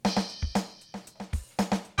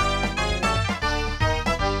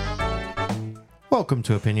Welcome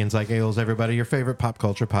to Opinions Like Ales, everybody, your favorite pop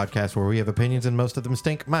culture podcast where we have opinions and most of them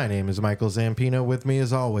stink. My name is Michael Zampino. With me,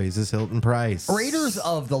 as always, is Hilton Price. Raiders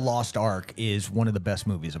of the Lost Ark is one of the best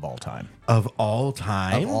movies of all time. Of all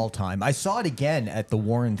time? Of all time. I saw it again at the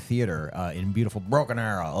Warren Theater in beautiful Broken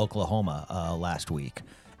Arrow, Oklahoma, last week.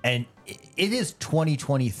 And it is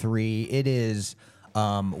 2023. It is,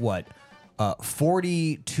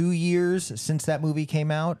 42 years since that movie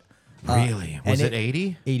came out. Really? Was it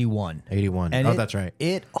 80? 81. 81. And that's right.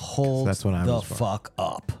 It holds that's what I the was for. fuck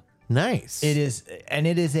up. Nice. It is, and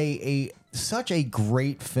it is a such a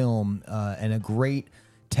great film and a great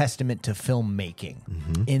testament to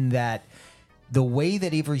filmmaking in that the way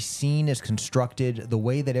that every scene is constructed, the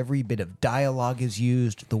way that every bit of dialogue is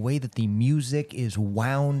used, the way that the music is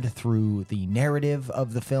wound through the narrative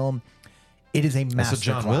of the film. It is a masterclass. It's a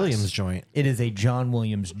John Williams joint. It is a John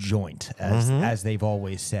Williams joint, as they've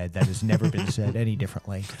always said. That has never been said any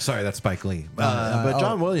differently. Sorry, that's Spike Lee. But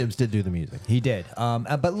John Williams did do the music. He did.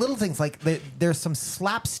 But little things like there's some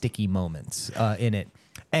slapsticky moments in it.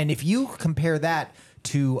 And if you compare that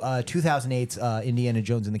to 2008's Indiana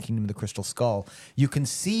Jones and the Kingdom of the Crystal Skull, you can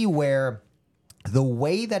see where the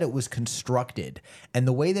way that it was constructed and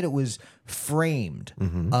the way that it was framed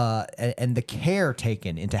and the care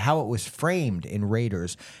taken into how it was framed in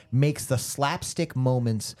Raiders makes the slapstick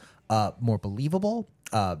moments more believable,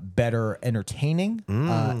 better entertaining,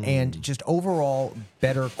 and just overall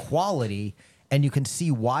better quality. And you can see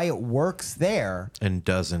why it works there And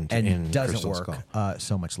doesn't doesn't Crystal work Skull.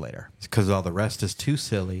 so much later. Because all the rest is too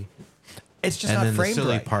silly. It's just And not then the framed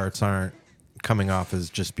silly right. parts aren't coming off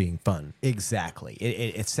as just being fun. Exactly.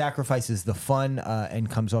 It sacrifices the fun and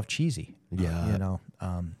comes off cheesy. Yeah.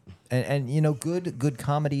 And good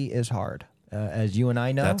comedy is hard, as you and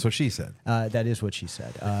I know. That's what she said. That is what she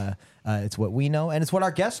said. It's what we know, and it's what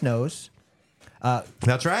our guest knows.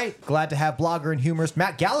 That's right. Glad to have blogger and humorist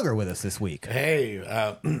Matt Gallagher with us this week. Hey,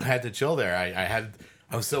 had to chill there.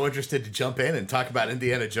 I was so interested to jump in and talk about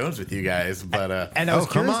Indiana Jones with you guys, but And I was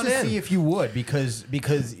come curious on to in. see if you would, because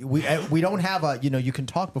we don't have a you can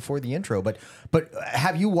talk before the intro, but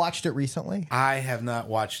have you watched it recently? I have not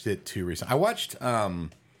watched it too recently. I watched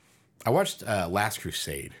Last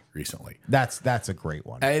Crusade recently. That's a great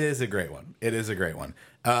one. It is a great one. It is a great one.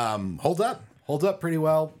 Holds up pretty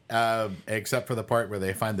well, except for the part where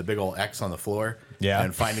they find the big old X on the floor. Yeah.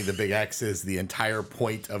 And finding the big X is the entire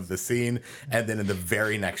point of the scene. And then in the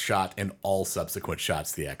very next shot and all subsequent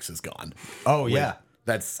shots, the X is gone. Oh, yeah.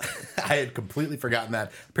 That's I had completely forgotten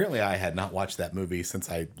that. Apparently, I had not watched that movie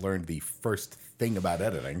since I learned the first thing about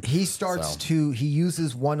editing. He he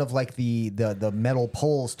uses one of like the metal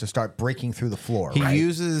poles to start breaking through the floor. He right?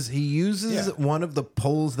 uses one of the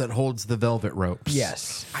poles that holds the velvet ropes.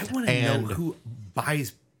 Yes. I want to know who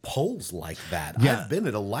buys poles like that. Yeah. I've been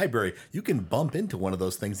at a library. You can bump into one of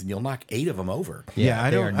those things and you'll knock 8 of them over. Yeah, I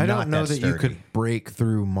they don't are not know that you sturdy. could break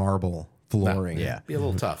through marble flooring. Yeah. Be a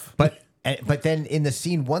little tough. But then in the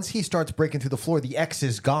scene, once he starts breaking through the floor, the X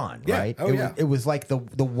is gone, Yeah. right? Oh, it was like the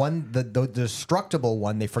destructible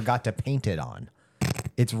one they forgot to paint it on.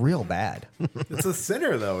 It's real bad. It's the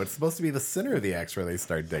center, though. It's supposed to be the center of the X where they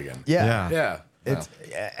start digging. Yeah. Yeah. It's,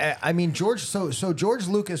 I mean, George. So George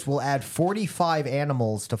Lucas will add 45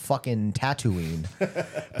 animals to fucking Tatooine,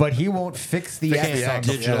 but he won't fix the X on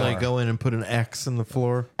the Digitally floor. go in and put an X in the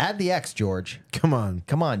floor. Add the X, George. Come on.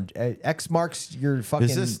 Come on, X marks your fucking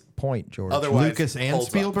Is this point, George. Otherwise, Lucas and holds up.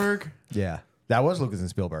 Spielberg? Yeah, that was Lucas and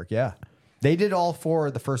Spielberg. Yeah, they did all four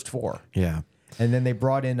of the first four. Yeah. And then they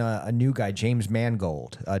brought in a new guy, James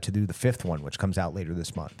Mangold, to do the fifth one, which comes out later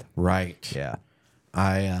this month. Right. Yeah.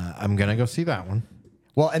 I'm going to go see that one.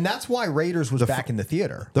 Well, and that's why Raiders was back in the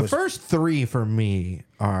theater. The first 3 for me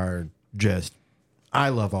are just, I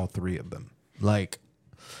love all 3 of them. Like,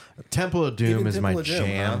 Temple of Doom Even is Temple my of Doom,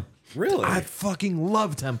 jam. huh? Really? I fucking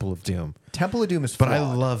love Temple of Doom. Temple of Doom is But flawed,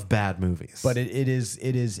 I love bad movies. but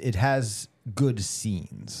it has good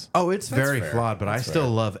scenes. Oh, it's very fair. flawed, but I still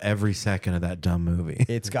love every second of that dumb movie.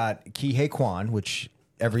 It's got Kihei Kwan, which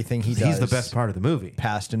everything he does, He's the best part of the movie.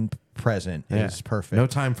 past and present, is perfect. No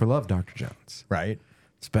Time for Love, Dr. Jones. right?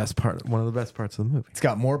 It's best part, one of the best parts of the movie. It's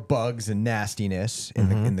got more bugs and nastiness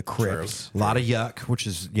in the crypts. A lot of yuck, which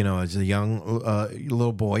is, as a young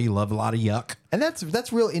little boy, you love a lot of yuck. And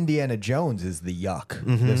that's real Indiana Jones is the yuck.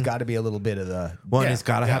 There's got to be a little bit of the Well, and Yeah, he's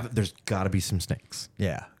got to yeah. have, there's got to be some snakes.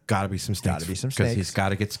 yeah. Got to be some snakes. Gotta be some Because snakes. he's got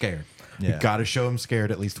to get scared. Yeah. You got to show him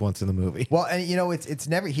scared at least once in the movie. Well, and it's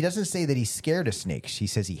never. He doesn't say that he's scared of snakes. He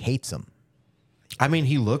says he hates them. I mean,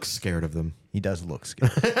 he looks scared of them. He does look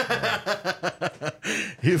scared.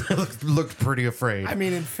 He looked pretty afraid. I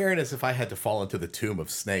mean, in fairness, if I had to fall into the tomb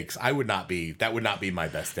of snakes, that would not be my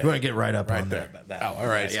best day. You want to get right up on there. that. Oh, all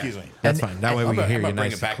right. Excuse me. That's fine. That way we can hear you bring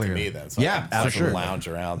nice it back and to clear. me then. So Yeah, I can for sure. lounge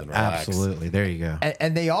around and relax. Absolutely. There you go.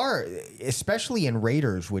 And they are, especially in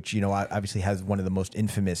Raiders, which, obviously has one of the most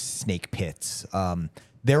infamous snake pits.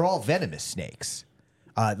 They're all venomous snakes.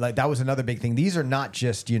 Like that was another big thing. These are not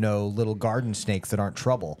just, little garden snakes that aren't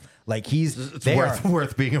trouble. Like It's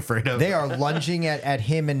worth being afraid of. They are lunging at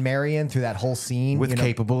him and Marion through that whole scene. With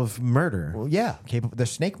capable of murder. Well, yeah, capable. They're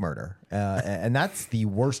snake murder. And that's the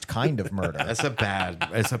worst kind of murder. That's a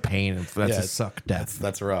pain. That's a suck death.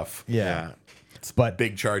 That's rough. Yeah. But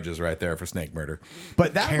big charges right there for snake murder.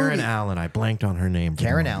 But that Karen movie, Allen. I blanked on her name.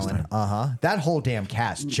 Karen Allen, that whole damn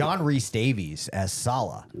cast. John Rhys Davies as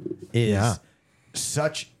Sala is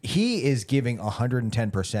he is giving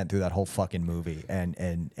 110% through that whole fucking movie,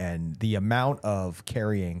 and the amount of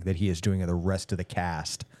carrying that he is doing of the rest of the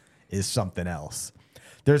cast is something else.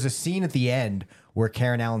 There's a scene at the end where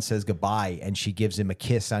Karen Allen says goodbye, and she gives him a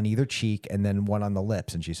kiss on either cheek and then one on the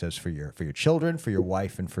lips, and she says, for your children, for your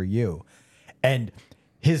wife, and for you. And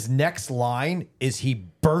his next line is he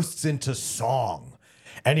bursts into song,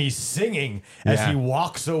 and he's singing as he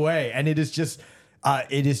walks away, and it is just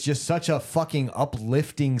such a fucking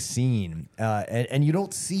uplifting scene, and you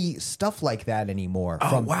don't see stuff like that anymore.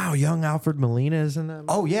 Wow, young Alfred Molina is in that.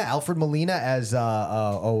 Oh yeah, Alfred Molina as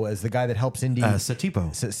the guy that helps Indy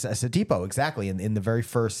Satipo. Satipo, exactly, in the very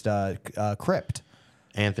first crypt.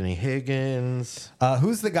 Anthony Higgins.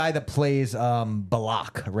 Who's the guy that plays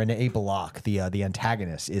Balak? Rene Balak, the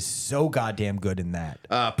antagonist, is so goddamn good in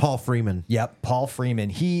that. Paul Freeman. Yep, Paul Freeman.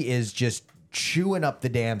 He is just chewing up the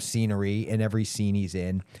damn scenery in every scene he's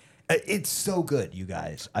in. It's so good, you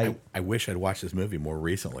guys. I wish I'd watched this movie more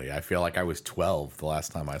recently. I feel like I was 12 the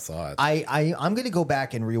last time I saw it. I'm going to go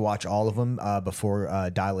back and rewatch all of them before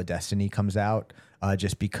Dial of Destiny comes out,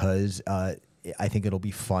 just because I think it'll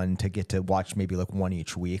be fun to get to watch maybe like one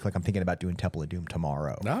each week. Like I'm thinking about doing Temple of Doom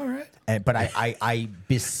tomorrow. All right. But I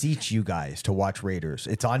beseech you guys to watch Raiders.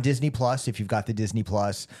 It's on Disney Plus if you've got the Disney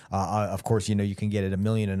Plus. Of course, you can get it a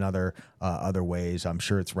million and other ways. I'm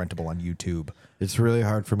sure it's rentable on YouTube. It's really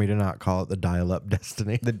hard for me to not call it the dial-up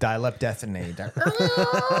destiny. The dial-up destiny.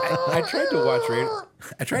 I tried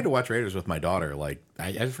to watch Raiders with my daughter. Like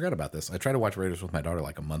I forgot about this. I tried to watch Raiders with my daughter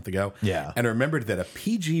like a month ago. Yeah. And I remembered that a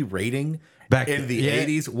PG rating Back in the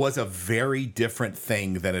 80s was a very different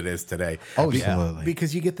thing than it is today. Oh, Absolutely.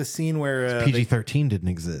 Because you get the scene where PG-13 didn't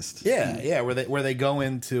exist. where they go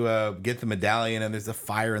in to get the medallion and there's a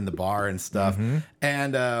fire in the bar and stuff.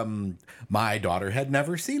 And my daughter had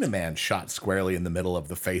never seen a man shot squarely in the middle of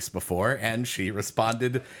the face before, and she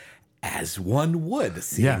responded as one would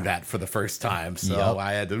seeing that for the first time. So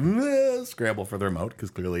I had to scramble for the remote because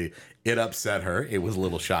clearly it upset her. It was a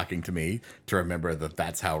little shocking to me to remember that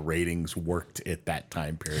that's how ratings worked at that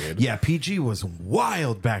time period. Yeah, PG was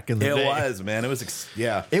wild back in the day. It was, man. It was,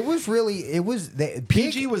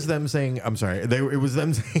 PG was them saying, I'm sorry, it was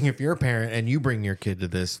them saying, if you're a parent and you bring your kid to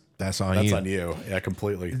this, that's on you. That's on you. Yeah,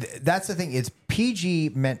 completely. That's the thing. It's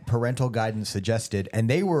PG meant parental guidance suggested, and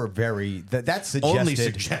they were very that suggested, Only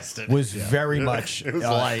suggested. was very much. It was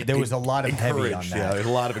light. There was a lot of heavy on Encouraged. that. Yeah, there's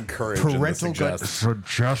a lot of encouragement. Parental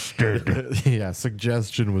Suggested. Yeah,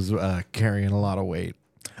 suggestion was carrying a lot of weight.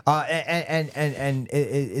 And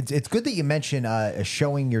it's good that you mention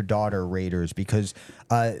showing your daughter Raiders, because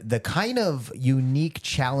the kind of unique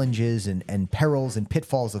challenges and perils and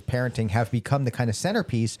pitfalls of parenting have become the kind of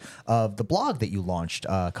centerpiece of the blog that you launched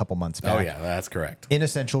a couple months back. Oh yeah, that's correct.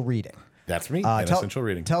 Inessential Reading. That's me. Inessential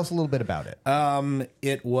Reading. Tell us a little bit about it.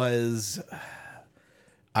 It was.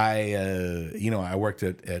 I worked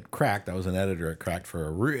at Cracked. I was an editor at Cracked for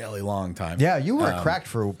a really long time. Yeah, you were at Cracked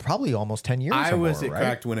for probably almost 10 years. I was at right?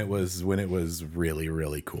 Cracked when it was really,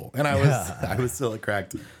 really cool, and I was still at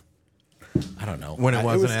Cracked. I don't know when it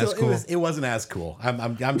wasn't as cool. It wasn't as cool.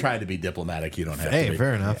 I'm trying to be diplomatic. You don't have to. Hey, be.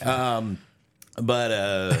 fair enough. But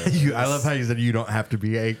I love how you said you don't have to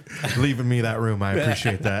be leaving me that room. I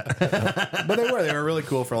appreciate that. But they were really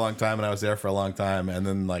cool for a long time, and I was there for a long time, and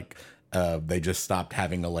then they just stopped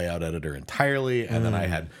having a layout editor entirely, and then I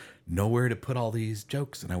had nowhere to put all these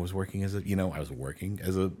jokes, and I was working as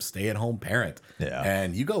a stay-at-home parent. Yeah.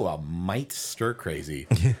 And you go a mite stir crazy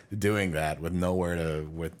doing that with nowhere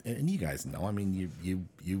to and you guys know, I mean,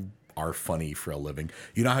 you are funny for a living.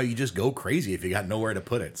 You know how you just go crazy if you got nowhere to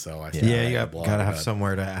put it. So you gotta have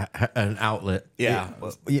somewhere to an outlet.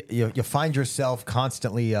 You find yourself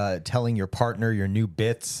constantly telling your partner your new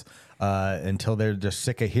bits. until they're just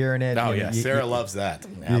sick of hearing it. Oh, You- yeah. you- Sarah you- loves that.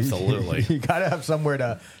 Absolutely. You got to have somewhere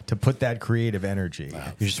to put that creative energy.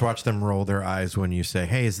 You just watch them roll their eyes when you say,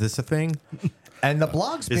 "Hey, is this a thing? And the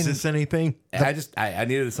blog's been Is this anything?" I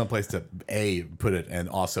needed someplace to A, put it, and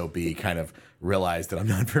also B, kind of realize that I'm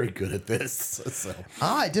not very good at this. So.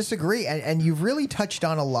 I disagree. And you've really touched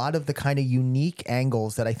on a lot of the kind of unique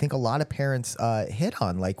angles that I think a lot of parents hit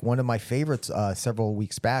on. Like one of my favorites several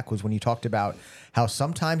weeks back was when you talked about how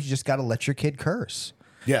sometimes you just got to let your kid curse.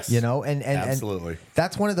 Yes. You know, and absolutely.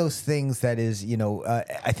 that's one of those things that is,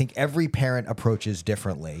 I think every parent approaches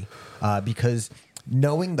differently because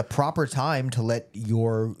knowing the proper time to let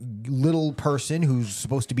your little person who's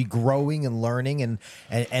supposed to be growing and learning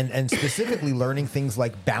and specifically learning things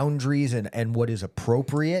like boundaries and what is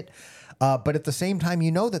appropriate. But at the same time,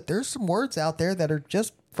 you know that there's some words out there that are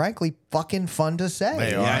just frankly fucking fun to say.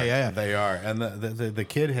 They are. Yeah. They are. And the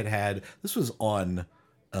kid had this was on.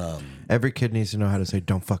 Every kid needs to know how to say,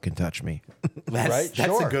 "Don't fucking touch me." That's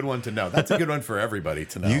Sure. a good one to know. That's a good one for everybody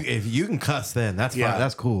to know. If you can cuss, then that's fine.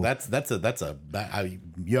 That's cool.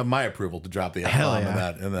 You have my approval to drop the Hell F-bomb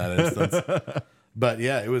yeah. in that instance. But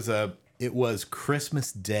yeah, it was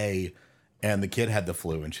Christmas Day, and the kid had the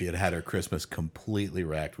flu, and she had her Christmas completely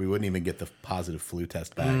wrecked. We wouldn't even get the positive flu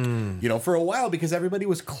test back, for a while because everybody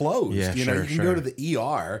was closed. Yeah, you sure, can go to the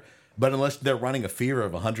ER, but unless they're running a fever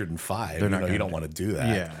of 105, you don't want to do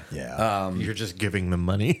that. Yeah. You're just giving them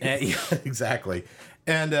money. Yeah, exactly.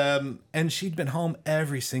 And she'd been home.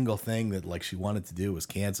 Every single thing that like she wanted to do was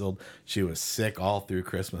canceled. She was sick all through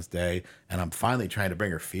Christmas Day, and I'm finally trying to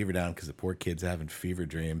bring her fever down because the poor kid's having fever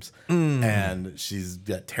dreams. And she's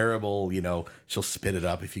got terrible. She'll spit it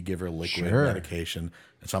up if you give her liquid medication.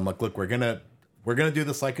 And so I'm like, look, we're gonna do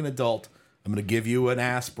this like an adult. I'm gonna give you an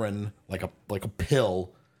aspirin, like a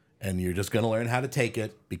pill, and you're just gonna learn how to take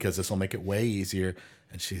it because this will make it way easier.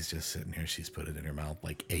 And she's just sitting here. She's put it in her mouth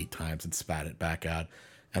like 8 times and spat it back out.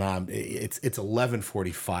 And it's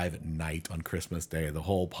 11:45 at night on Christmas Day. The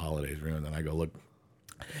whole holiday's ruined. And I go, look,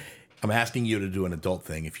 I'm asking you to do an adult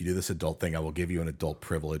thing. If you do this adult thing, I will give you an adult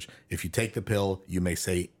privilege. If you take the pill, you may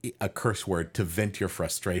say a curse word to vent your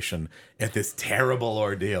frustration at this terrible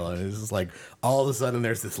ordeal. And it's just like all of a sudden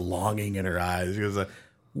there's this longing in her eyes. She goes,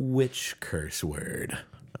 which curse word?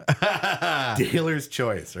 Dealer's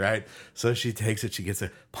choice, right? So she takes it, she gets a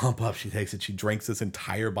pump up, she takes it, she drinks this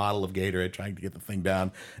entire bottle of Gatorade trying to get the thing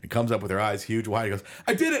down, and comes up with her eyes huge wide. He goes,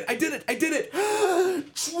 I did it!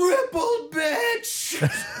 Triple bitch!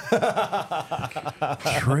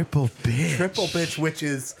 Triple bitch. Triple bitch, which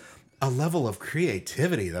is a level of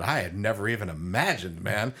creativity that I had never even imagined,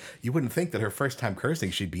 man. You wouldn't think that her first time cursing,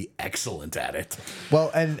 she'd be excellent at it. Well,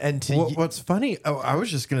 and to What's funny? Oh, I was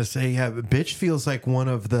just gonna say, yeah, bitch feels like one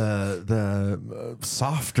of the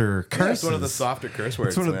softer curses. Yeah, it's one of the softer curse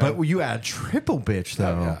words. But you add triple bitch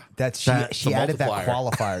though. Yeah. she the added that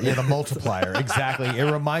multiplier. qualifier. Yeah, the multiplier. Exactly.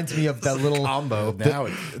 It reminds me of that little Combo. Now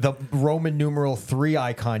the Roman numeral 3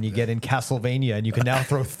 icon you get in Castlevania, and you can now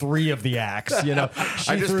throw 3 of the axe. She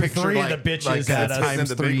threw 3 of the bitches at us. in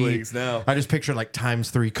the big leagues now. I just picture like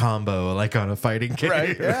 ×3 combo, like on a fighting game.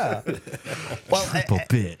 Right? Yeah. Well, Triple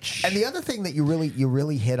bitch. And the other thing that you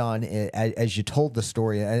really hit on as you told the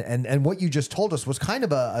story, and what you just told us was kind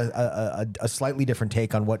of a slightly different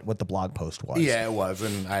take on what the blog post was. Yeah, it was,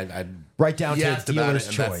 and I right down to asked about dealer's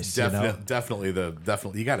it, and choice. that's definitely you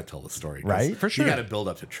got to tell the story, 'cause Right? For sure. You got to build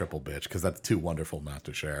up to triple bitch because that's too wonderful not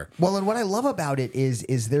to share. Well, and what I love about it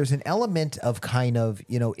is there's an element of kind of,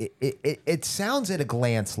 it sounds at a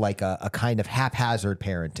glance like a kind of haphazard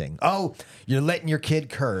parenting. Oh, you're letting your kid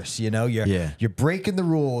curse, you're breaking the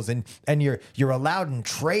rules and you're allowed in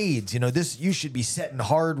trades. You should be setting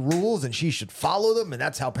hard rules and she should follow them, and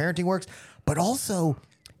that's how parenting works. But also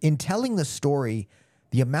in telling the story,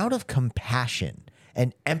 the amount of compassion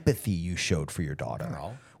and empathy you showed for your daughter.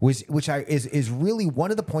 Which is really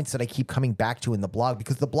one of the points that I keep coming back to in the blog,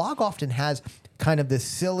 because the blog often has kind of this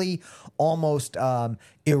silly, almost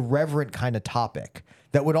irreverent kind of topic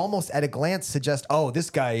that would almost at a glance suggest, oh, this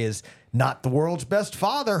guy is not the world's best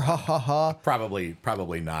father, ha ha ha. Probably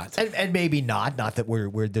not. And maybe not that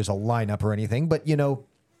we're there's a lineup or anything, but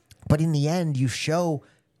but in the end you show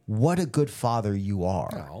what a good father you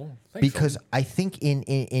are. Oh, thanks, because I think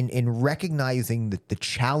in recognizing the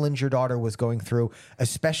challenge your daughter was going through,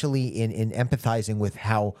 especially in empathizing with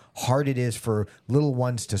how hard it is for little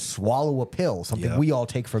ones to swallow a pill, something we all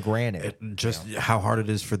take for granted. How hard it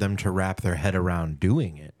is for them to wrap their head around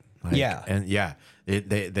doing it. They get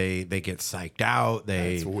psyched out.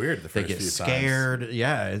 It's weird. They get scared.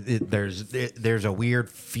 Yeah, there's a weird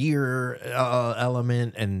fear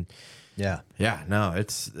element, and Yeah, no,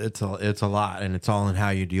 it's a lot, and it's all in how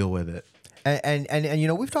you deal with it. And you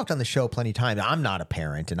know, we've talked on the show plenty of times. I'm not a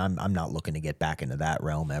parent, and I'm not looking to get back into that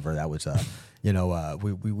realm ever. That was you know,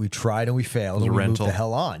 we tried and we failed, and we moved the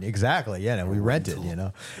hell on. Exactly. Yeah, no, we rented. You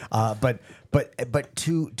know, but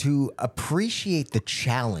to appreciate the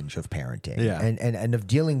challenge of parenting, and of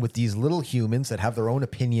dealing with these little humans that have their own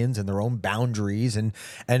opinions and their own boundaries, and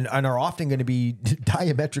are often going to be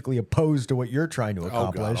diametrically opposed to what you're trying to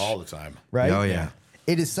accomplish. Oh God, all the time. Right? Oh yeah.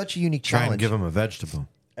 It is such a unique challenge. Try and give them a vegetable.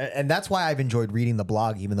 And that's why I've enjoyed reading the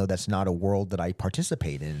blog, even though that's not a world that I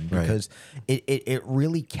participate in, because it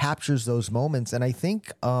really captures those moments, and I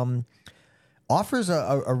think offers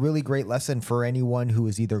a really great lesson for anyone who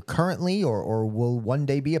is either currently or will one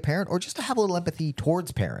day be a parent, or just to have a little empathy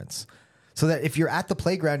towards parents. So that if you're at the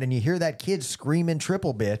playground and you hear that kid screaming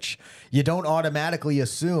triple bitch, you don't automatically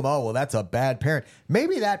assume, oh, well, that's a bad parent.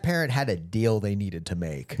 Maybe that parent had a deal they needed to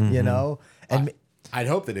make, you know? And I'd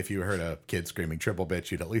hope that if you heard a kid screaming triple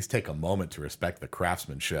bitch, you'd at least take a moment to respect the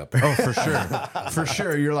craftsmanship. Oh, for sure. For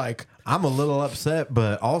sure. You're like, I'm a little upset,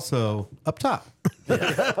 but also up top.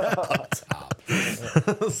 Up top.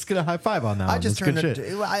 Let's get a high five on that I one. just That's turned good to,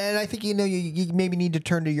 shit. and I think, you know, you maybe need to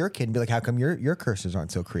turn to your kid and be like, how come your curses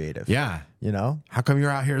aren't so creative? Yeah. You know? How come you're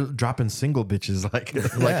out here dropping single bitches like a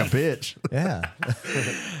bitch? Yeah.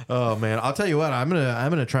 Oh man, I'll tell you what. I'm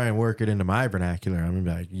gonna try and work it into my vernacular. I'm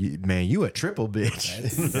gonna be like, man, you a triple bitch.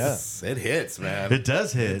 It hits, man. It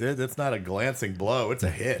does hit. It's not a glancing blow. It's a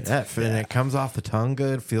hit. And it comes off the tongue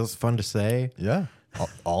good. Feels fun to say. Yeah.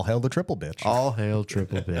 All hail the triple bitch. All hail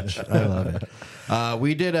triple bitch. I love it.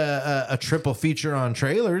 We did a triple feature on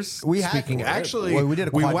trailers. We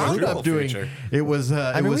wound up doing feature. it was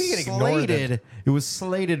mean, we can ignore slated. It was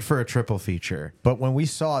slated for a triple feature. But when we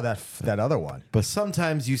saw that other one, But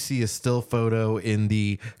sometimes you see a still photo in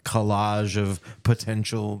the collage of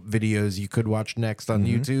potential videos you could watch next on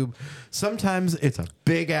YouTube. Sometimes it's a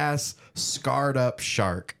big ass scarred up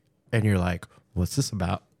shark, and you're like, "What's this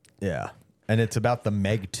about?" yeah, and it's about the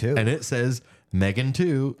Meg 2. And it says Megan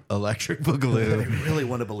 2 Electric Boogaloo. I really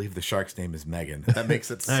want to believe the shark's name is Megan. That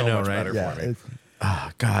makes it so I know, much right? better Yeah, for me. Oh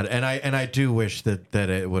God, and I do wish that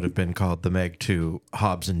it would have been called the Meg 2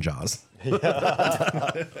 Hobbs and Jaws.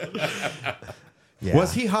 Yeah.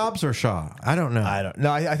 Was he Hobbs or Shaw? I don't know.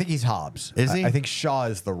 I think he's Hobbs. Is he? I think Shaw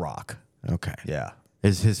is the Rock. Okay. Yeah.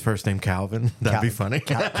 Is his first name Calvin? That'd be funny.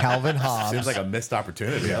 Calvin Hobbs. Seems like a missed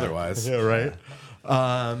opportunity otherwise. Yeah, right.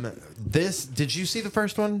 Did you see the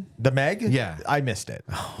first one? The Meg? Yeah. I missed it.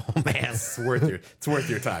 Oh man. It's worth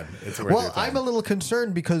your time. It's worth your Well, time. I'm a little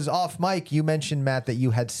concerned because off mic you mentioned, Matt, that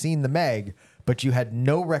you had seen the Meg, but you had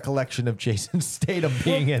no recollection of Jason Statham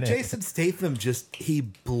being in it. Jason Statham he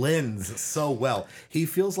blends so well. He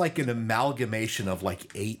feels like an amalgamation of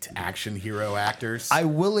like 8 action hero actors. I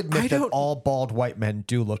will admit that don't- all bald white men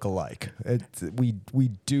do look alike.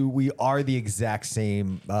 We are the exact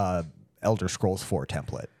same Elder Scrolls 4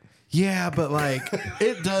 template. Yeah, but like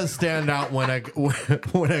it does stand out when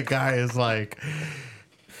a guy is like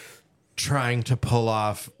trying to pull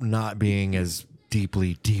off not being as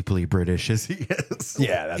deeply British as he is.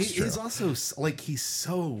 Yeah, that's He's also he's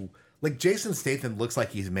so like Jason Statham looks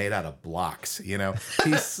like he's made out of blocks. You know,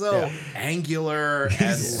 he's so angular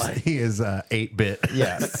and like He is 8-bit.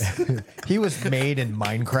 Yes. He was made in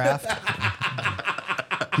Minecraft.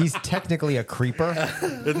 He's technically a creeper.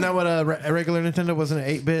 Isn't that what a regular Nintendo wasn't an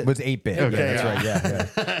 8-bit? It was 8-bit. Okay, Yeah,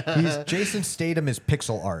 that's yeah. right. Yeah. He's Jason Statham is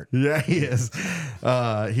pixel art. Yeah, he is.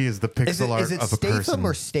 He is the pixel art Is it of a Statham person.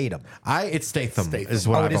 or Statham? It's Statham, Statham. is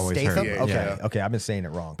what Oh, I've it is always Statham? heard. Okay. Yeah. Okay, I've been saying it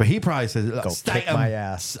wrong. But he probably says, Go Statham. kick my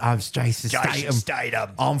ass. I'm Jason Statham.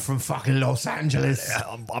 Statham. I'm from fucking Los Angeles.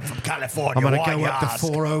 I'm from California. I'm going to go up to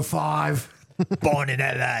 405. Born in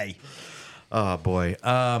LA. Oh, boy.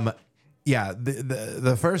 Yeah,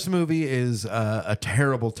 the first movie is a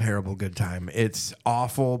terrible good time. It's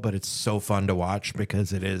awful, but it's so fun to watch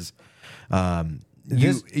because it is.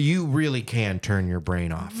 You really can turn your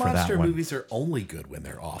brain off for that monster one. movies are only good when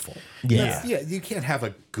they're awful. Yeah. You can't have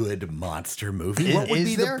a good monster movie. What would Is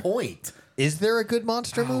be there? the point? Is there a good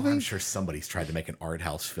monster Oh, movie? I'm sure somebody's tried to make an art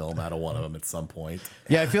house film out of one of them at some point.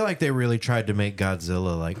 Yeah, I feel like they really tried to make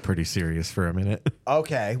Godzilla like pretty serious for a minute.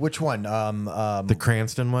 Okay, which one? The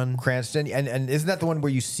Cranston one. Cranston, and isn't that the one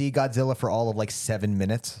where you see Godzilla for all of like 7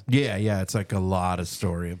 minutes? Yeah, it's like a lot of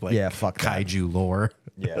story of like fuck that. kaiju lore.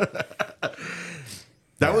 Yeah.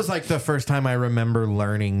 That was like the first time I remember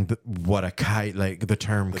learning what the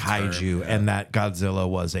term kaiju, and that Godzilla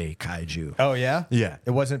was a kaiju. Oh yeah. Yeah.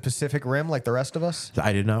 It wasn't Pacific Rim like the rest of us.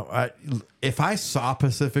 I did not. If I saw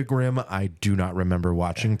Pacific Rim, I do not remember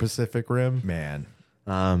watching Pacific Rim. Man.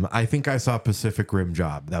 I think I saw Pacific Rim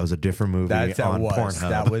Job. That was a different movie on Pornhub.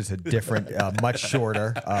 That was a different, much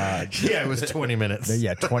shorter. Yeah, it was 20 minutes.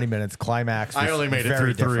 Yeah, 20 minutes. Climax. I was only made it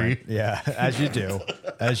very through 3. different. Yeah, as you do.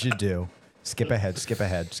 As you do. Skip ahead, skip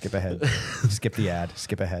ahead, skip ahead. Skip the ad,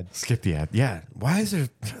 skip ahead. Skip the ad. Yeah. Why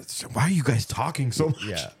are you guys talking so much?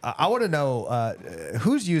 Yeah. I want to know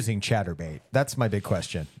who's using Chatterbait. That's my big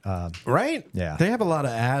question. Right? Yeah. They have a lot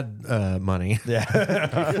of ad money.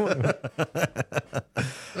 Yeah.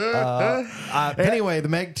 Anyway, the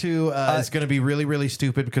Meg 2 is going to be really, really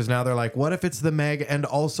stupid because now they're like, what if it's the Meg and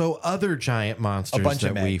also other giant monsters? A bunch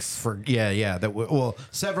of that we Megs. Yeah. Well,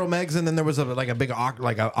 several Megs, and then there was a big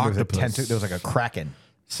octopus. There was like a kraken.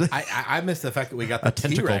 I missed the fact that we got the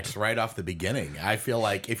tentacle. T-Rex right off the beginning. I feel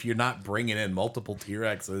like if you're not bringing in multiple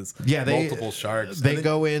T-Rexes, multiple sharks, they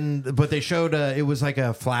go in, but they showed it was like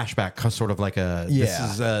a flashback, sort of like a this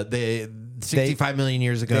is 65 million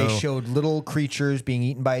years ago. They showed little creatures being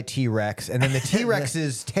eaten by a T-Rex, and then the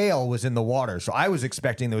T-Rex's tail was in the water. So I was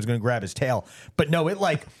expecting that it was going to grab his tail, but no, it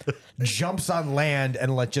like jumps on land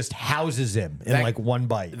and like just houses him in like one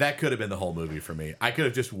bite. That could have been the whole movie for me. I could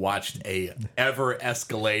have just watched a ever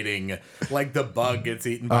escalating, like the bug gets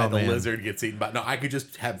eaten by the lizard gets eaten by. No, I could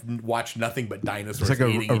just have watched nothing but dinosaurs It's like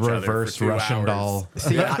eating a each other reverse for 2 Russian hours. doll.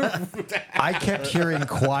 See, I kept hearing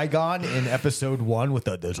Qui-Gon in episode 1 with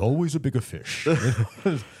the "there's always a bigger fish."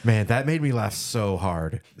 Man, that made me laugh so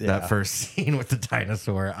hard. Yeah. That first scene with the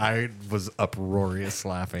dinosaur, I was uproarious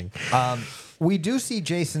laughing. We do see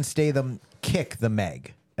Jason Statham kick the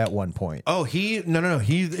Meg at one point. Oh, no.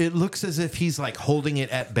 It looks as if he's like holding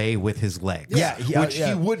it at bay with his legs. Yeah, which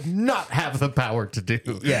he would not have the power to do.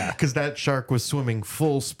 Yeah, because that shark was swimming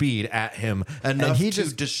full speed at him enough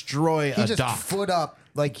to destroy a dock. Foot up,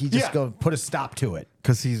 like he just go put a stop to it.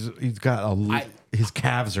 Because he's got his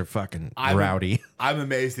calves are fucking rowdy. I'm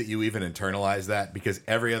amazed that you even internalized that because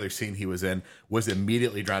every other scene he was in was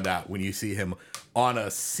immediately drowned out when you see him on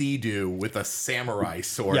a sea-doo with a samurai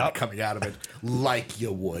sword coming out of it like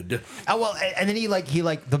you would. Oh well, and then he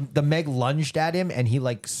the Meg lunged at him and he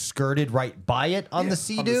like skirted right by it on the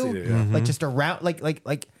sea-doo, like just around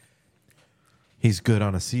like. He's good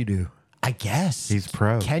on a sea-doo. I guess he's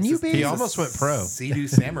pro. Can you be? He almost went pro. Sea-Doo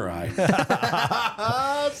Samurai.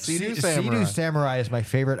 Sea-Doo Samurai is my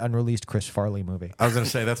favorite unreleased Chris Farley movie. I was going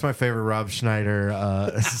to say that's my favorite Rob Schneider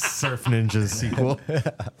Surf Ninjas sequel.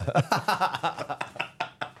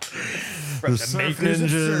 The Surf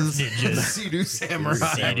Ninjas, the Sea-Doo Samurai.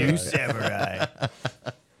 Sea-Doo Samurai.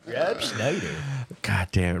 Rob Schneider. God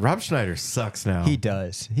damn it. Rob Schneider sucks now. He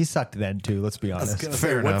does. He sucked then too, let's be honest.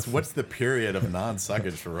 Fair enough. What's the period of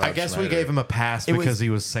non-suckage for Rob I guess Schneider? we gave him a pass because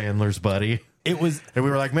he was Sandler's buddy. It was, and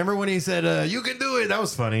we were like, remember when he said, you can do it? That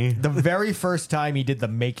was funny. The very first time he did the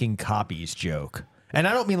making copies joke. And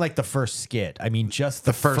I don't mean like the first skit. I mean just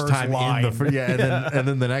the first time line. And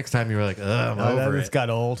then the next time you were like, I'm over it. It's got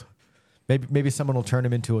old. Maybe someone will turn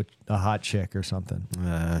him into a hot chick or something.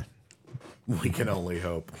 We can only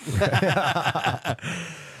hope. Speaking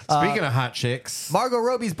of hot chicks, Margot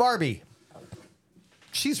Robbie's Barbie.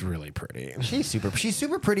 She's really pretty. She's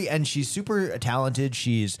super pretty, and she's super talented.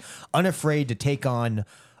 She's unafraid to take on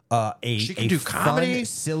she can do comedy, fun,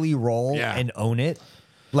 silly role and own it.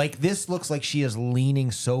 Like this looks like she is leaning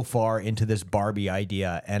so far into this Barbie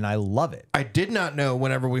idea, and I love it. I did not know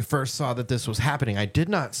whenever we first saw that this was happening. I did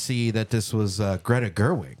not see that this was Greta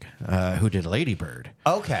Gerwig who did Lady Bird.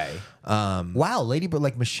 Okay. Wow, Lady Bird,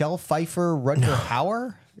 like Michelle Pfeiffer, Rutger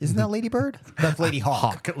Hauer. Isn't that Lady Bird? That's Lady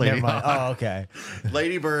Hawk. Lady Hawk. Hawk. Oh, okay.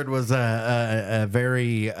 Lady Bird was a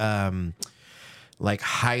very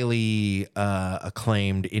highly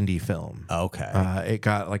acclaimed indie film. Okay. It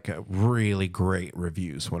got like a really great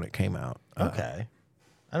reviews when it came out. Okay.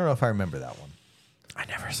 I don't know if I remember that one. I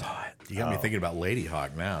never saw it. You got me thinking about Lady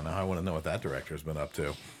Hawk now. Now I want to know what that director's been up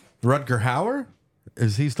to. Rutger Hauer?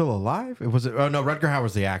 Is he still alive? Oh no, Rutger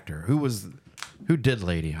Hauer's the actor. Who did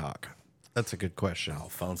Lady Hawk? That's a good question. Oh,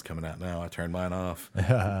 phone's coming out now. I turned mine off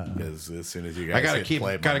because as soon as you guys I gotta keep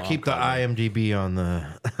the IMDb on the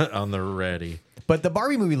on the ready. But the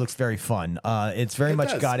Barbie movie looks very fun. It's very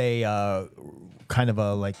much got a kind of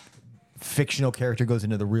a like fictional character goes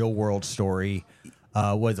into the real world story.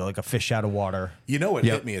 Was it like a fish out of water? You know what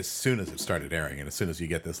hit me as soon as it started airing, and as soon as you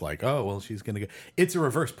get this, like, oh well, she's gonna go. It's a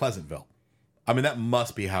reverse Pleasantville. I mean, that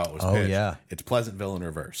must be how it was pitched. Yeah. It's Pleasantville in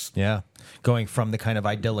reverse. Yeah. Going from the kind of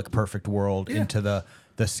idyllic, perfect world into the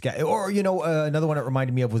sky. Or, another one it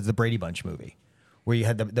reminded me of was the Brady Bunch movie, where you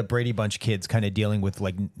had the Brady Bunch kids kind of dealing with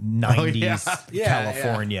like 90s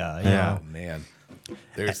California. Yeah. Oh, man.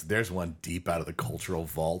 There's one deep out of the cultural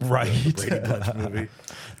vault. Right. The Brady Bunch movie.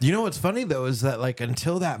 You know what's funny though is that like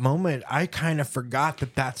until that moment, I kind of forgot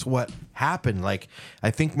that that's what happened. Like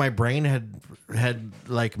I think my brain had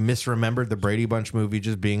like misremembered the Brady Bunch movie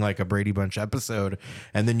just being like a Brady Bunch episode,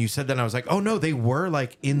 and then you said that and I was like, oh no, they were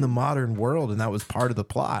like in the modern world, and that was part of the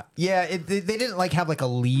plot. Yeah, they didn't like have like a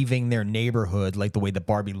leaving their neighborhood like the way that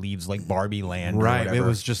Barbie leaves like Barbie Land. Right. Or whatever. It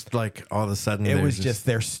was just like all of a sudden It was just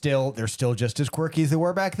they're still just as quirky as they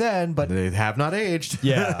were back then, but they have not aged.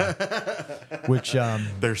 yeah, which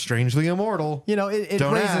They're strangely immortal. you know it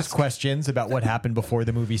Don't raises ask. questions about what happened before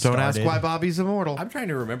the movie Don't started. ask why Bobby's immortal. I'm trying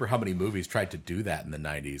to remember how many movies tried to do that in the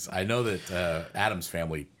 90s. I know that Addams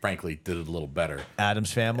Family, frankly, did it a little better.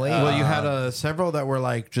 Adam's Family. Well, you had several that were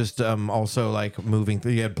like just also like moving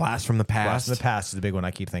through. You had Blast from the Past. Blast from the Past is the big one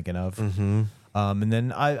I keep thinking of. Mm-hmm. And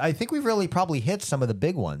then I think we've really probably hit some of the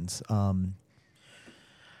big ones.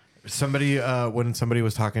 Somebody when somebody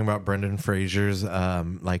was talking about Brendan Fraser's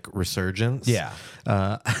like resurgence, Yeah.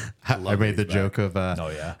 I made the joke of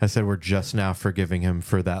yeah. I said we're just now forgiving him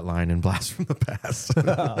for that line in Blast from the Past.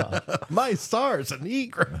 My star's a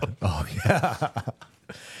Negro. Oh yeah,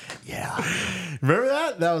 yeah, Remember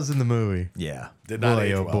that? That was in the movie. yeah. Did not Boy,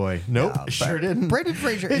 age oh well. boy, nope, No, sure but didn't. Brendan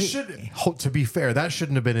Fraser. It should. To be fair, that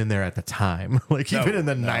shouldn't have been in there at the time. Like even in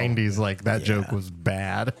the '90s, like that joke was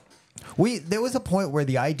bad. There was a point where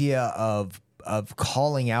the idea of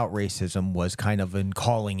calling out racism was kind of in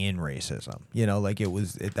calling in racism. You know, like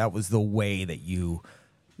that was the way that you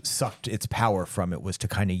sucked its power from it, was to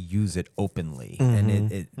kind of use it openly,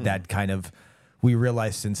 and that kind of. We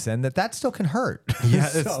realized since then that still can hurt. Yeah,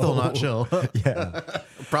 it's still not chill. Yeah.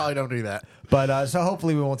 Probably don't do that. But so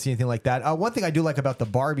hopefully we won't see anything like that. One thing I do like about the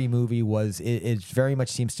Barbie movie was it very much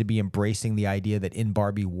seems to be embracing the idea that in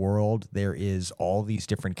Barbie world there is all these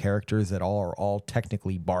different characters that are all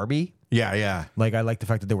technically Barbie. Yeah, yeah. Like I like the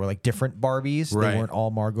fact that there were like different Barbies. Right. They weren't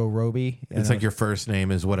all Margot Robbie. It's like your first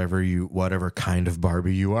name is whatever kind of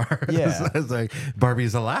Barbie you are. Yeah. It's like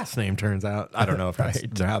Barbie's the last name, turns out. I don't know if that's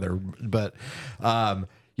how they're, but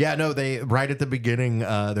yeah, no, they right at the beginning,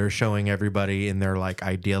 they're showing everybody in their like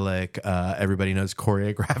idyllic, everybody knows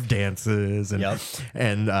choreographed dances,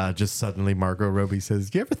 and just suddenly Margot Robbie says,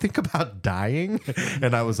 "Do you ever think about dying?"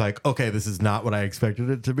 And I was like, okay, this is not what I expected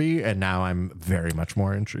it to be, and now I'm very much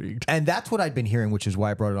more intrigued. And that's what I'd been hearing, which is why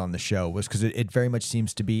I brought it on the show, was because it very much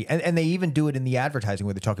seems to be, and they even do it in the advertising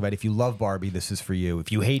where they talk about if you love Barbie, this is for you.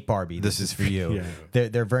 If you hate Barbie, this is for you. Yeah.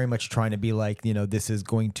 They're very much trying to be like, you know, this is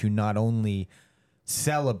going to not only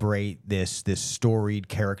celebrate this storied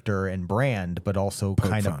character and brand, but also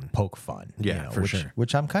kind of poke fun. Yeah, you know, for sure.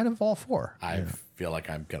 Which I'm kind of all for. I feel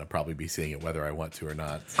like I'm going to probably be seeing it whether I want to or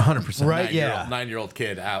not. 100%. Right, yeah. 9-year-old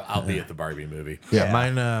kid, I'll be at the Barbie movie. Yeah,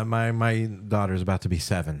 mine. My daughter's about to be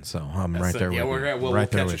 7, so I'm right there. Yeah, with you. we'll right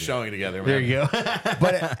there catch a with you. showing together. There you go.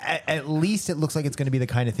 But at least it looks like it's going to be the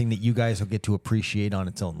kind of thing that you guys will get to appreciate on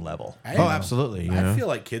its own level. Oh, absolutely. You know? I feel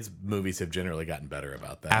like kids' movies have generally gotten better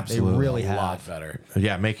about that. Absolutely. They really a have. lot better.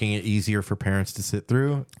 Yeah, making it easier for parents to sit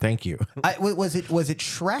through. Thank you. Was it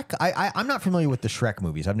Shrek? I'm not familiar with the Shrek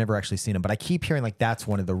movies. I've never actually seen them, but I keep hearing like that's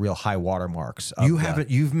one of the real high watermarks.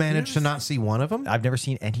 You've managed to not see one of them? I've never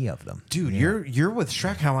seen any of them. Dude, you're with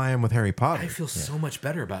Shrek how I am with Harry Potter. I feel so much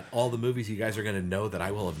better about all the movies you guys are going to know that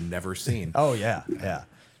I will have never seen. Oh yeah, yeah.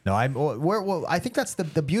 No, I think that's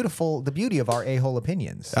the beauty of our a-hole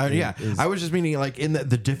opinions. Yeah, I was just meaning like in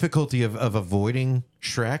the difficulty of avoiding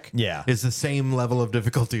Shrek. Yeah. Is the same level of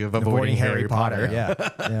difficulty of avoiding Harry Potter. Yeah,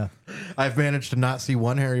 yeah. I've managed to not see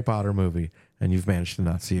one Harry Potter movie, and you've managed to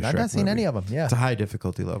not see a Shrek I've not seen movie. any of them. Yeah, It's a high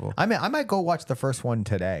difficulty level. I mean, I might go watch the first one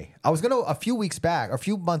today. I was gonna a few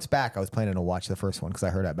months back. I was planning to watch the first one because I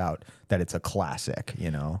heard about that it's a classic. You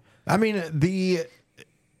know. I mean,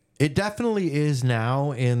 it definitely is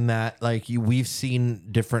now in that like we've seen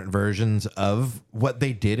different versions of what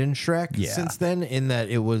they did in Shrek since then, in that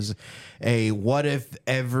it was a what if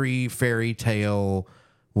every fairy tale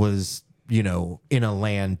was, you know, in a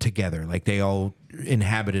land together, like they all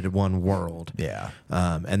inhabited one world. Yeah.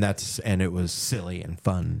 And it was silly and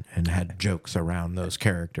fun and had jokes around those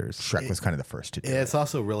characters. Shrek was kind of the first to do it. It's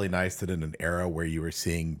also really nice that in an era where you were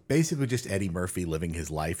seeing basically just Eddie Murphy living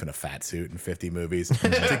his life in a fat suit in 50 movies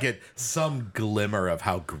to get some glimmer of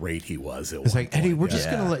how great he was. It's like, Eddie, we're just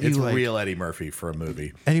going to let you It's like, real Eddie Murphy for a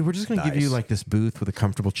movie. Eddie, we're just going to give you Nice. like this booth with a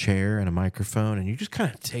comfortable chair and a microphone, and you just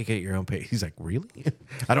kind of take it at your own pace. He's like, really?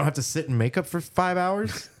 I don't have to sit in makeup for 5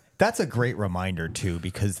 hours? That's a great reminder too,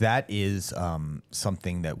 because that is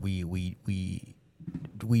something that we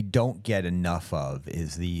don't get enough of,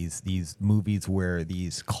 is these movies where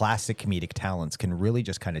these classic comedic talents can really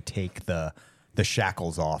just kind of take the the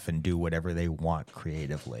shackles off and do whatever they want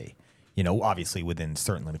creatively. You know, obviously within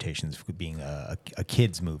certain limitations, being a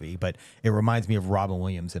kids movie, but it reminds me of Robin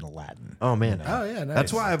Williams in Aladdin. Oh man, You know? Oh yeah, nice.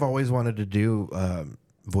 that's why I've always wanted to do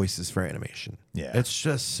voices for animation. Yeah. it's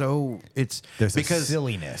just so There's because a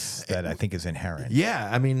silliness that I think is inherent. yeah,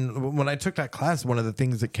 I mean, when I took that class, one of the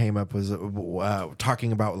things that came up was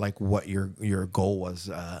talking about like what your goal was,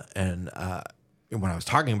 and when I was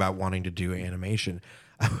talking about wanting to do animation,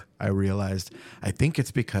 I realized I think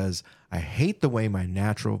it's because I hate the way my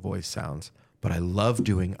natural voice sounds, but I love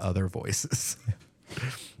doing other voices.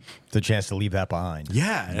 It's a chance to leave that behind.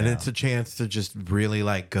 Yeah, and it's a chance to just really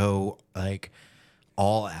like go like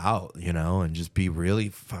all out, you know, and just be really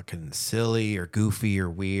fucking silly or goofy or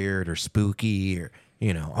weird or spooky or,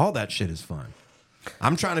 you know, all that shit is fun.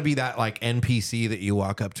 I'm trying to be that like NPC that you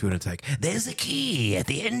walk up to and it's like, there's a key at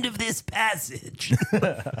the end of this passage.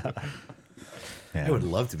 I would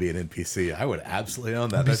love to be an NPC. I would absolutely own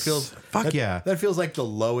that. That feels yeah. That feels like the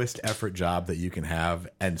lowest effort job that you can have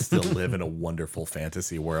and still live in a wonderful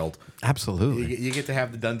fantasy world. Absolutely. You get to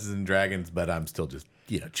have the Dungeons and Dragons, but I'm still just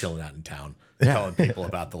chilling out in town, telling people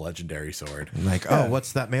about the legendary sword. Like, oh,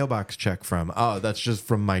 what's that mailbox check from? Oh, that's just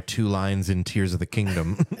from my 2 lines in Tears of the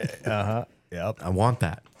Kingdom. Yep. I want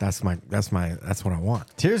that. That's what I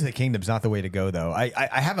want. Tears of the Kingdom's not the way to go, though. I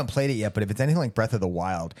haven't played it yet, but if it's anything like Breath of the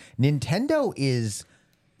Wild, Nintendo is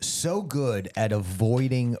so good at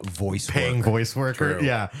avoiding Paying voice worker. True.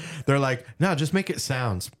 Yeah. They're like, no, just make it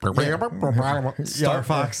sounds. Star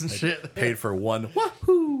Fox and shit. Paid for one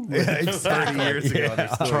wahoo 30 years ago. and they're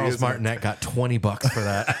still Charles using it. Martinet got $20 for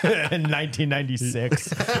that. in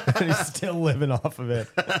 1996. And he's still living off of it.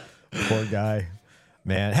 Poor guy.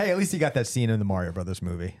 Man, hey, at least he got that scene in the Mario Brothers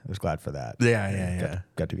movie. I was glad for that. Yeah.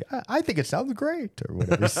 Got to be. I think it sounds great, or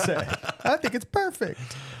whatever you say. I think it's perfect.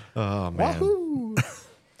 Oh, man. Wahoo!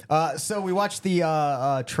 So we watched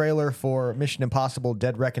the trailer for Mission Impossible: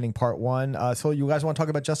 Dead Reckoning Part 1. So you guys want to talk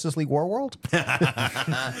about Justice League WarWorld?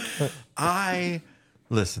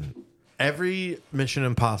 Listen. Every Mission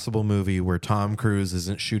Impossible movie where Tom Cruise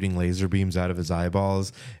isn't shooting laser beams out of his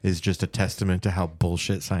eyeballs is just a testament to how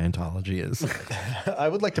bullshit Scientology is. I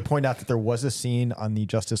would like to point out that there was a scene on the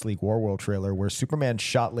Justice League WarWorld trailer where Superman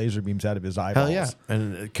shot laser beams out of his eyeballs. Hell yeah.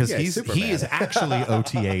 And because he is actually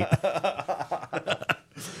OT8.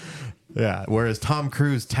 Yeah. Whereas Tom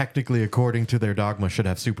Cruise, technically, according to their dogma, should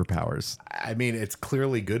have superpowers. I mean, it's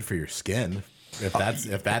clearly good for your skin. If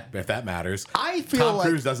that matters. I feel Tom like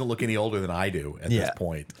Cruise doesn't look any older than I do at this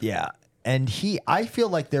point. Yeah. And I feel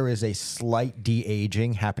like there is a slight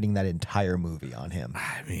de-aging happening that entire movie on him.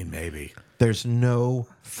 I mean, maybe. There's no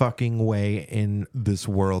fucking way in this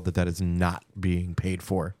world that is not being paid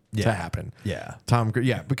for to happen. Yeah. Tom Cruise.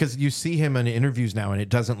 Yeah, because you see him in interviews now, and it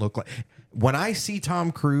doesn't look like. When I see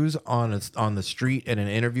Tom Cruise on the street in an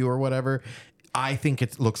interview or whatever, I think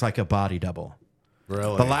it looks like a body double.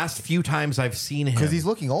 Really? The last few times I've seen him, Because he's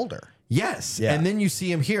looking older. yes, Yeah. and then you see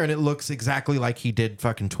him here, and it looks exactly like he did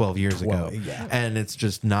fucking 12 years ago, yeah. and it's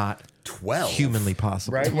just not 12? humanly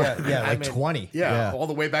possible. Right? Yeah, I like mean, 20. Yeah, all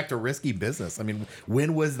the way back to Risky Business. I mean,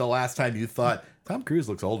 when was the last time you thought Tom Cruise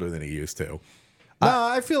looks older than he used to? No,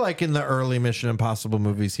 I feel like in the early Mission Impossible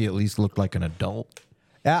movies, he at least looked like an adult.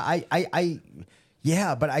 Yeah,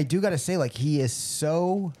 yeah, but I do got to say, like, he is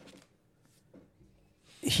so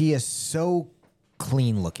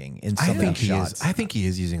clean looking in some of these shots. I think he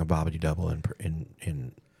is using a body double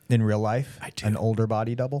in In real life, I do. an older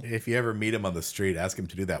body double. If you ever meet him on the street, ask him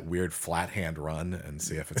to do that weird flat hand run and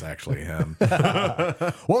see if it's actually him.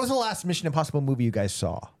 What was the last Mission Impossible movie you guys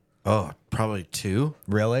saw? Oh, probably 2.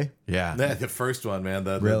 Really? Yeah. The first one, man,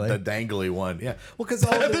 the Really? dangly one. Yeah. Well, because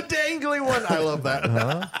all The dangly one. I love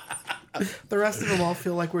that. the rest of them all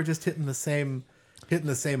feel like we're just hitting the same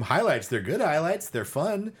highlights. They're good highlights. They're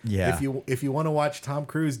fun. Yeah. If you want to watch Tom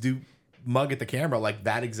Cruise do mug at the camera like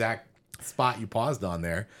that exact spot you paused on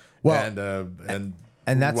there, Well,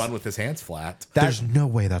 and that's- run with his hands flat. There's no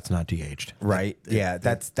way that's not de-aged. Right. Yeah.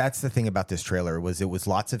 That's the thing about this trailer it was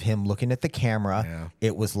lots of him looking at the camera. Yeah.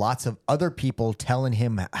 It was lots of other people telling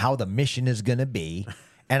him how the mission is going to be.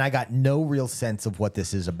 And I got no real sense of what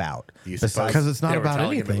this is about. Do you suppose Because it's not they were about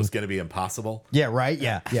telling him anything. it was going to be impossible. Yeah. Right.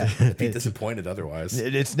 Yeah. Yeah. Be disappointed otherwise.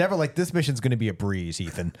 It's never like this mission's going to be a breeze,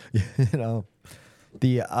 Ethan.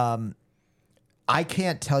 I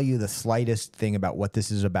can't tell you the slightest thing about what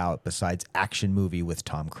this is about besides action movie with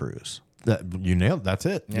Tom Cruise. You nailed. That's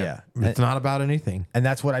it. Yeah. It's not about anything. And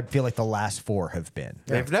that's what I feel like the last 4 have been.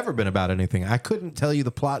 They've never been about anything. I couldn't tell you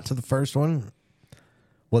the plot to the first one.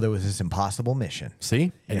 Well, there was this impossible mission.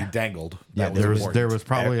 See? And he dangled. Yeah, That There important. was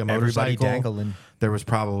probably a Everybody motorcycle. dangling. There was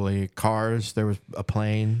probably cars. There was a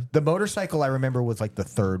plane. The motorcycle I remember was like the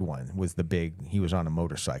third one. Was the big? He was on a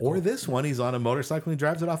motorcycle. Or this one, he's on a motorcycle and he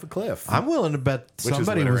drives it off a cliff. I'm willing to bet Which is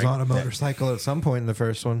somebody was littering. on a motorcycle at some point in the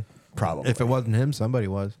first one. Probably. If it wasn't him, somebody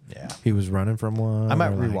was. Yeah. He was running from one. I might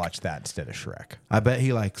or, like, rewatch that instead of Shrek. I bet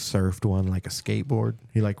he like surfed one like a skateboard.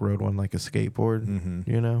 He like rode one like a skateboard.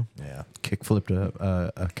 You know. Yeah. Kick flipped a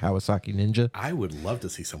Kawasaki Ninja. I would love to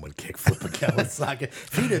see someone kickflip a Kawasaki.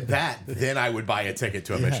 If he did that, then I would buy a ticket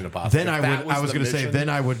to a Mission Impossible. Then If I that would. I was the going to say. mission- Then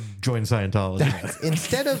I would join Scientology.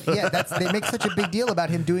 Instead of they make such a big deal about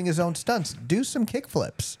him doing his own stunts. Do some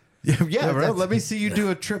kickflips. Yeah, bro. Let me see you do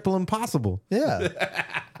a triple impossible. Yeah.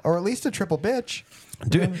 Or at least a triple bitch.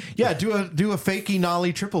 Do a fakey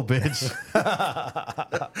nollie triple bitch.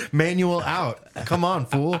 Manual out. Come on,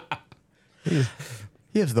 fool.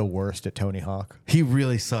 He is the worst at Tony Hawk. He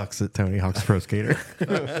really sucks at Tony Hawk's Pro Skater.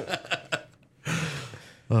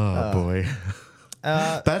 Oh boy,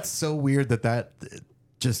 that's so weird that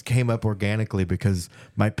just came up organically because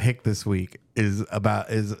my pick this week is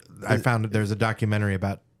I found that there's a documentary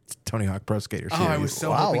about Tony Hawk Pro Skater series. Oh, I was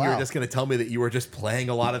so hoping you were just going to tell me that you were just playing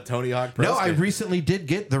a lot of Tony Hawk Pro No, I Skater. recently did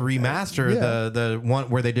get the remaster, the one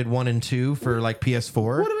where they did 1 and 2 for like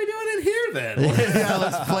PS4. What are we doing in here then? Yeah,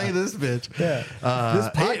 let's play this bitch. Yeah. This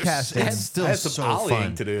podcast it's is still has some so ollieing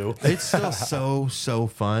fun to do. It's still so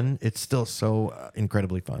fun. It's still so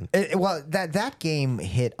incredibly fun. well, that game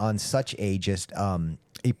hit on such a just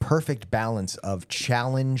a perfect balance of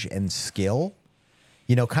challenge and skill.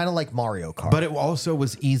 You know, kind of like Mario Kart. But it also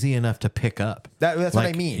was easy enough to pick up. That's what I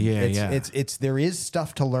Like, mean. Yeah, It's there is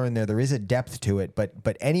stuff to learn there. There is a depth to it,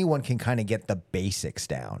 but anyone can kind of get the basics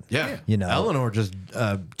down. Yeah. You know. Eleanor just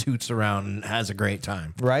toots around and has a great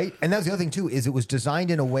time. Right? And that's the other thing too, is it was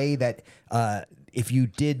designed in a way that if you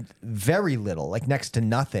did very little, like next to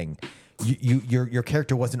nothing, your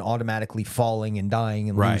character wasn't automatically falling and dying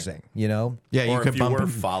and Right. losing, you know? Yeah, Or you could if you bump were him.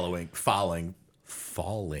 falling.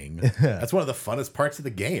 That's one of the funnest parts of the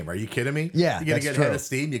game. Are you kidding me? Yeah, you get a that's good true. head of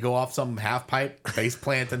steam. You go off some half pipe, face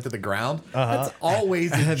plant into the ground. That's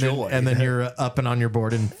always a joy. And then you're up and on your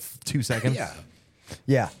board in 2 seconds. yeah.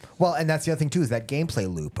 Yeah. Well, and that's the other thing too, is that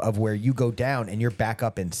gameplay loop of where you go down and you're back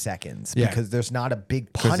up in seconds Yeah. because there's not a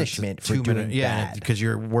big 'Cause it's a punishment for 2 doing minute, yeah, bad. because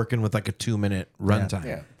you're working with like a 2-minute runtime.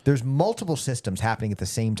 Yeah. There's multiple systems happening at the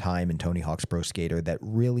same time in Tony Hawk's Pro Skater that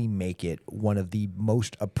really make it one of the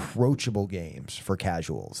most approachable games for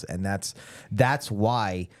casuals. And that's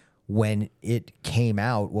why when it came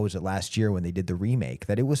out, what was it, last year when they did the remake,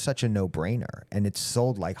 that it was such a no-brainer and it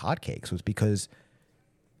sold like hotcakes, was because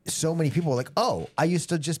so many people were like, oh, I used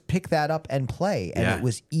to just pick that up and play, and Yeah. it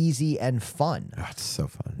was easy and fun. Oh, it's so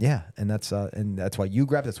fun. Yeah, and that's why you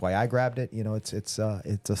grabbed it. That's why I grabbed it. You know, it's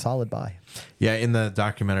a solid buy. Yeah, in the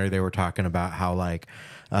documentary they were talking about how like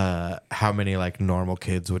how many like normal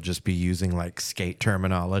kids would just be using like skate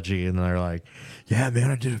terminology, and they're like, "Yeah, man,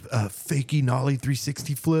 I did a fakey nollie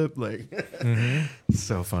 360 flip." Like,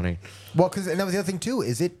 so funny. Well, and that was the other thing too,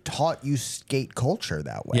 is it taught you skate culture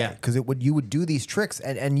that way. Yeah. Because you would do these tricks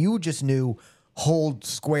and you just knew hold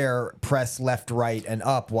square, press left, right, and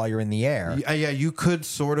up while you're in the air. Yeah, you could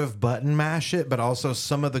sort of button mash it, but also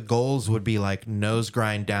some of the goals would be like nose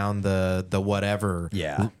grind down the whatever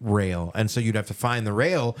rail, and so you'd have to find the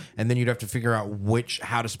rail, and then you'd have to figure out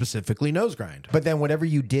how to specifically nose grind. But then whatever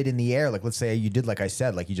you did in the air, like let's say you did like I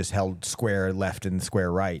said, like you just held square left and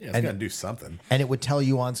square right, Yeah, it's got to do something. and it would tell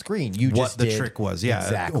you on screen. You What just the did trick was, yeah,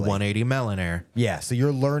 exactly. 180 melon air. Yeah, so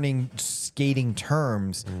you're learning skating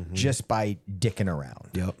terms just by dicking around.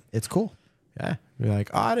 Yep. It's cool. Yeah, you're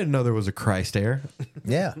like, oh, I didn't know there was a Christ air.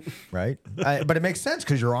 Yeah, right. But it makes sense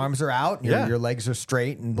because your arms are out, and Yeah. your legs are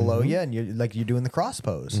straight and below you, and you're doing the cross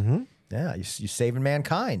pose. Yeah, you're saving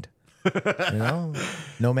mankind. You know,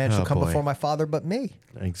 no man shall come boy. before my Father but me.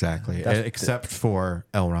 Exactly, except for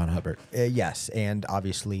L. Ron Hubbard. Yes, and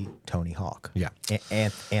obviously Tony Hawk. Yeah.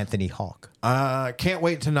 Anthony Hawk. Can't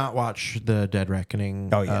wait to not watch the Dead Reckoning.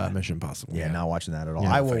 Oh, yeah. Mission Impossible. Yeah, not watching that at all.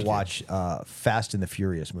 Yeah, I will thank you. watch Fast and the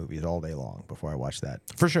Furious movies all day long before I watch that.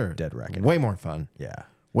 for sure. Dead Reckoning. Way more fun. Yeah.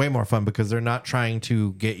 Way more fun because they're not trying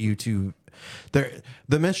to get you to.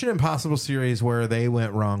 The Mission Impossible series where they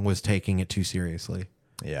went wrong was taking it too seriously,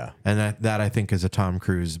 Yeah. and that I think is a Tom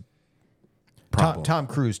Cruise problem. Tom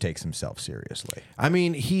Cruise takes himself seriously. I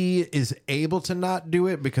mean, he is able to not do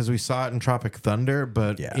it because we saw it in Tropic Thunder,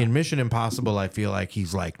 but Yeah. in Mission Impossible, I feel like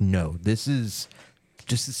he's like, no, this is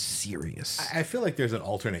serious. I feel like there's an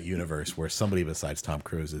alternate universe where somebody besides Tom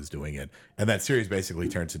Cruise is doing it, and that series basically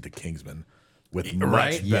turns into Kingsman. with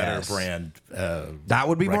Right? much better Yes. brand. That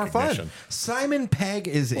would be more fun. recognition. Simon Pegg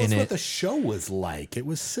is Well, in that's what it. the show was like. It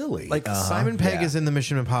was silly. Like Simon Pegg yeah. is in the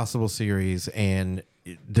Mission Impossible series, and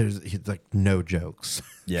he's like no jokes.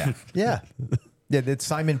 Yeah. Yeah. It's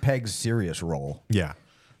Simon Pegg's serious role. Yeah,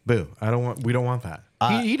 boo. We don't want that.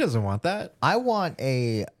 He doesn't want that. I want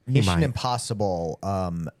a Mission might. Impossible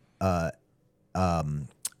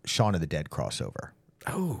Shaun of the Dead crossover.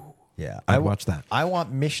 oh, Yeah. I'd watch that. I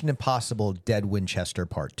want Mission Impossible Dead Winchester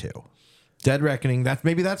Part 2. Dead Reckoning.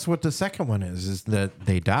 That's what the second one is that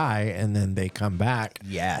they die and then they come back.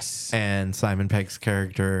 Yes. And Simon Pegg's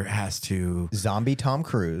character has to. Zombie Tom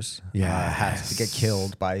Cruise has to get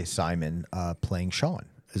killed by Simon playing Sean.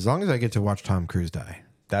 As long as I get to watch Tom Cruise die.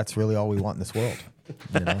 That's really all we want in this world.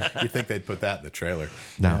 You know? you think they'd put that in the trailer?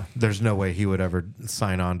 No, there's no way he would ever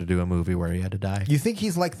sign on to do a movie where he had to die. You think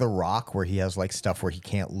he's like The Rock, where he has like stuff where he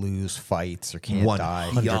can't lose fights or can't die?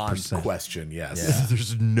 100%. Question, yes.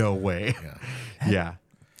 There's no way. Yeah.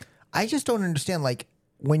 I just don't understand. Like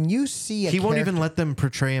when you see He won't even let them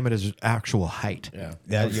portray him at his actual height.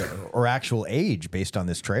 Yeah. or actual age based on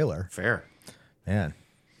this trailer. Fair. Man.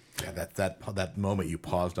 Yeah, that moment you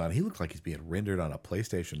paused on, he looks like he's being rendered on a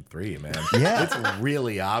PlayStation 3, man. Yeah. It's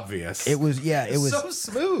really obvious. It was So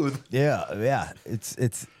smooth. yeah.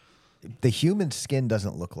 It's the human skin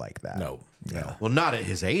doesn't look like that. No. Well, not at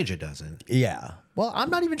his age, it doesn't. Yeah. Well,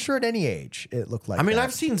 I'm not even sure at any age it looked like I mean, that.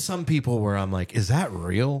 I've seen some people where I'm like, is that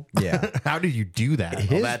real? Yeah. How do you do that?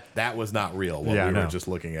 Well, that was not real, what Yeah, we I were know. just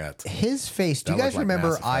looking at. His face. Do you That guys looked like remember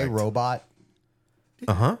Mass Effect. iRobot?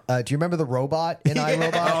 Uh-huh. Do you remember the robot in iRobot?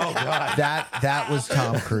 Oh God, that was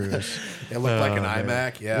Tom Cruise. It looked like an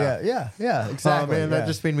iMac. Yeah, Oh exactly. man, yeah. that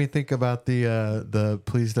just made me think about the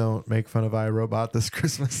 "Please Don't Make Fun of iRobot" this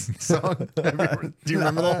Christmas song. Do you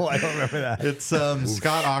remember that? Oh, I don't remember that. It's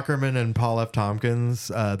Scott Aukerman and Paul F. Tompkins.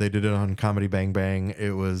 They did it on Comedy Bang Bang.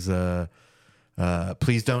 It was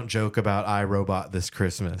 "Please Don't Joke About iRobot This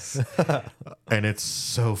Christmas," and it's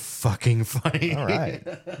so fucking funny. All right,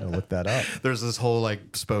 I'll look that up. There's this whole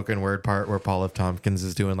like spoken word part where Paul F. Tompkins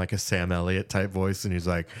is doing like a Sam Elliott type voice, and he's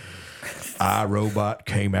like, "iRobot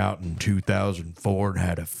came out in 2004 and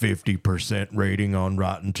had a 50% rating on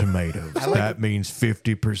Rotten Tomatoes. That means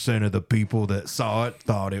 50% of the people that saw it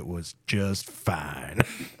thought it was just fine."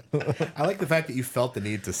 I like the fact that you felt the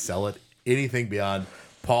need to sell it anything beyond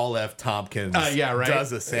Paul F. Tompkins yeah, right.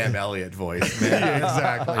 does a Sam Elliott voice. Man.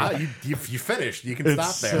 Exactly. You finished. You can It's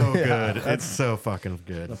stop there. so good. It's so fucking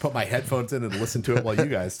good. I'll put my headphones in and listen to it while you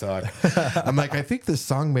guys talk. I'm like, I think this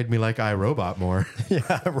song made me like iRobot more.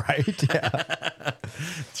 Yeah, right. Yeah.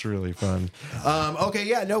 It's really fun. Okay,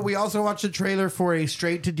 yeah, no, we also watched a trailer for a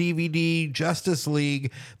straight to DVD Justice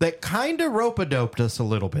League that kind of rope-a-doped us a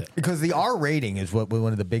little bit. Because the R rating is what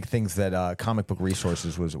one of the big things that Comic Book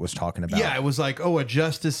Resources was talking about. Yeah, it was like, oh, a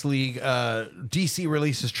Justice League, DC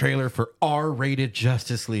releases trailer for R-rated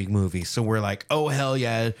Justice League movie. So we're like, oh, hell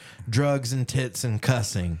yeah, drugs and tits and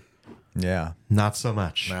cussing. Yeah. Not so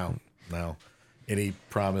much. No. Any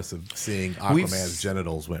promise of seeing We've Aquaman's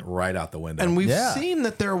genitals went right out the window. And we've Yeah. seen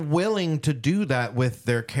that they're willing to do that with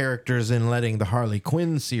their characters in letting the Harley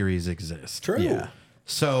Quinn series exist. True. Yeah.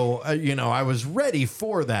 So, I was ready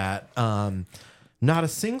for that. Not a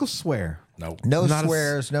single swear. No Not a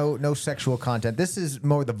swears, no sexual content. This is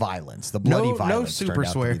more the violence, the bloody No violence. super turned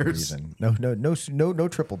out to be the swears. reason. No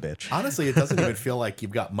triple bitch. Honestly, it doesn't even feel like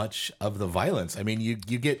you've got much of the violence. I mean, you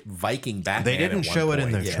get Viking Batman. They didn't at one show it in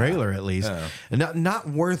point. the trailer, at least. And not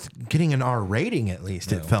worth getting an R rating, at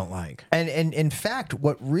least, it felt like. And in fact,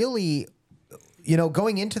 what really,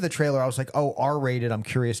 going into the trailer, I was like, oh, R rated. I'm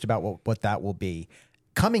curious about what that will be.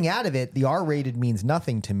 Coming out of it, the R rated means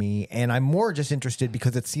nothing to me, and I'm more just interested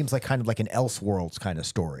because it seems like kind of like an Elseworlds kind of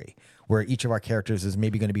story, where each of our characters is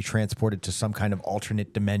maybe going to be transported to some kind of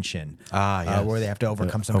alternate dimension, yes. where they have to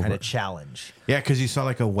overcome some kind of challenge. Yeah, because you saw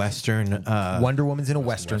like a Western. Wonder Woman's in a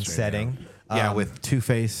Western setting. Yeah, with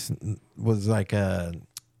Two-Face was like a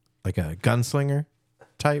gunslinger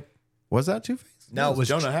type. Was that Two-Face? No, it was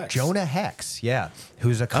Jonah Hex. Jonah Hex, yeah,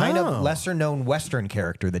 who's a kind Oh. of lesser-known Western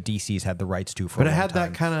character that DC's had the rights to for But a it long had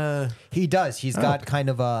time. that kind of. He does. He's got kind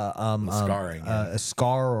of scarring, a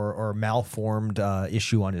scar or malformed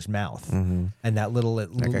issue on his mouth, and that little I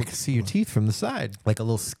can see your teeth from the side. like a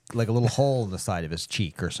little hole in the side of his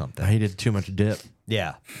cheek or something. He did too much dip.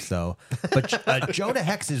 Yeah. So, but Jonah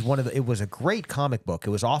Hex is it was a great comic book. It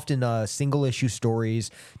was often single issue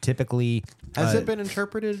stories. Typically, Has it been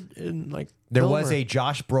interpreted in like? there film was or- a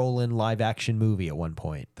Josh Brolin live action movie at one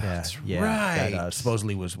point. That's That right.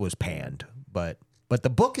 supposedly was panned, but But the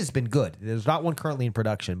book has been good. There's not one currently in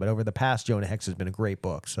production, but over the past, Jonah Hex has been a great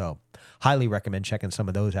book. So highly recommend checking some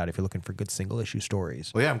of those out if you're looking for good single issue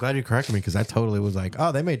stories. Well, yeah, I'm glad you corrected me because I totally was like,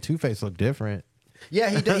 oh, they made Two-Face look different. Yeah,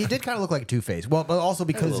 he did kind of look like a Two-Face. Well, but also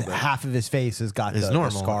because half of his face has got It's the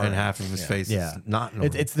normal, scar and half of his face is not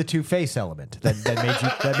normal. It's the Two-Face element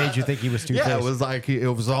that made you think he was Two-Face. Yeah, it was like it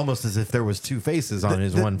was almost as if there was two faces on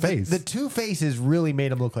his one face. The two faces really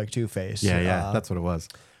made him look like Two-Face. Yeah, that's what it was.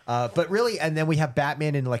 But really, and then we have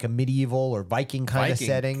Batman in like a medieval or Viking kind of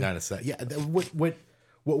setting. Yeah.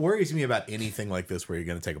 What worries me about anything like this, where you're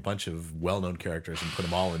going to take a bunch of well-known characters and put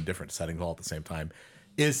them all in different settings all at the same time,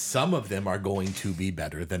 is some of them are going to be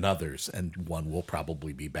better than others, and one will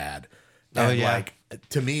probably be bad. And like,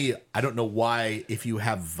 to me, I don't know why, if you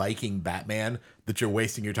have Viking Batman, that you're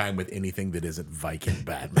wasting your time with anything that isn't Viking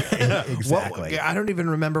Batman. Exactly. I don't even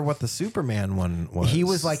remember what the Superman one was. He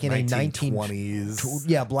was like in 1920s.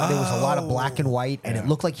 Yeah, there was a lot of black and white, and it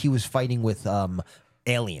looked like he was fighting with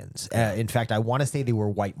aliens. In fact, I want to say they were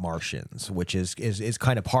white Martians, which is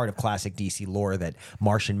kind of part of classic DC lore, that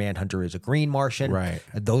Martian Manhunter is a green Martian. Right.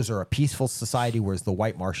 Those are a peaceful society, whereas the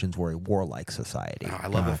white Martians were a warlike society. I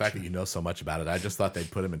love the fact that you know so much about it. I just thought they'd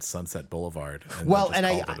put him in Sunset Boulevard. And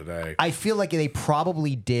I feel like they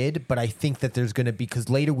probably did, but I think that there's going to be, because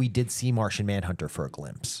later we did see Martian Manhunter for a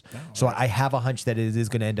glimpse. So I have a hunch that it is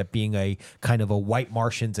going to end up being a kind of a white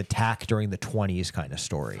Martians attack during the 20s kind of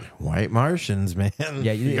story. White Martians, man.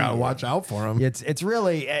 Yeah, you gotta watch out for them. It's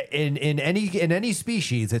really in any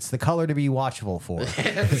species, it's the color to be watchful for.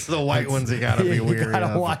 It's the white ones you gotta be weary You gotta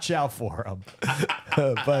of. watch out for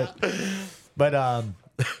them. but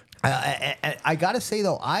I gotta say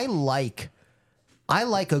though, I like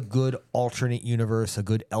a good alternate universe, a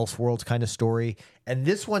good Elseworlds kind of story. And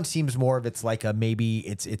this one seems more of it's like a, maybe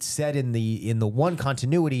it's set in the one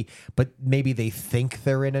continuity, but maybe they think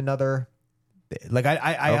they're in another. Like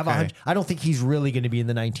I have a hunch. I don't think he's really going to be in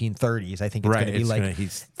the 1930s. I think it's going to be like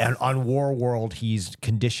on WarWorld, he's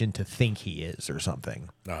conditioned to think he is or something.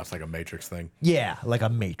 No, it's like a Matrix thing. Yeah, like a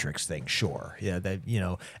Matrix thing. Sure. Yeah, that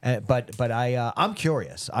but I'm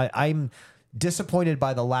curious. I'm disappointed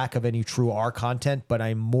by the lack of any true R content, but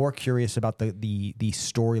I'm more curious about the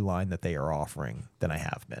storyline that they are offering than I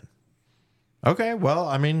have been. Okay, well,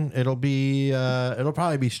 I mean, it'll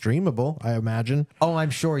probably be streamable, I imagine. Oh,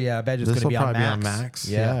 I'm sure. Yeah, I bet it's going to be on Max.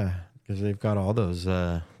 Yeah, because they've got all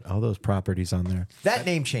those properties on there. That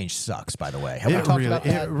name change sucks, by the way. Have we talked about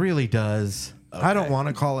that? It really does. Okay. I don't want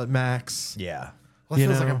to call it Max. Yeah. Well, it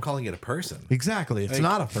feels like I'm calling it a person. Exactly. It's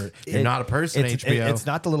not a person. You're not a person, HBO. It's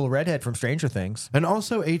not the little redhead from Stranger Things. And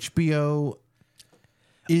also, HBO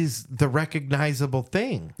is the recognizable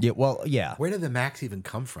thing. Yeah, well, yeah. Where did the Max even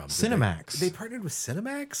come from? Cinemax. They partnered with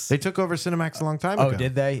Cinemax? They took over Cinemax a long time ago. Oh,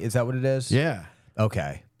 did they? Is that what it is? Yeah.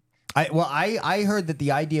 Okay. I heard that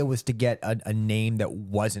the idea was to get a name that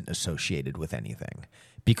wasn't associated with anything,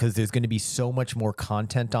 because there's going to be so much more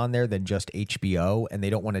content on there than just HBO, and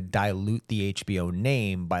they don't want to dilute the HBO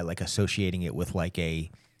name by like associating it with like a,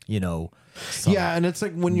 yeah, and it's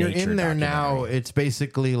like when you're in there now, it's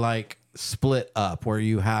basically like split up, where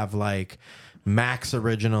you have like Max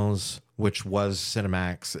Originals, which was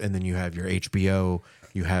Cinemax, and then you have your HBO,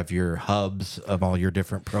 you have your hubs of all your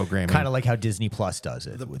different programming. Kind of like how Disney Plus does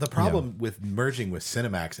it. The problem with merging with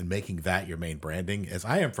Cinemax and making that your main branding is,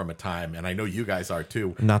 I am from a time, and I know you guys are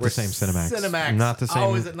too. Not the same Cinemax. Cinemax. Not the same.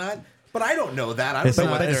 Oh, is it not? But I don't know that. I don't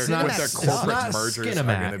know what their corporate mergers are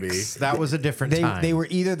going to be. That was a different time. They were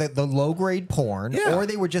either the low grade porn, or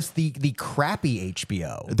they were just the crappy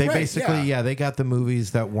HBO. They basically, they got the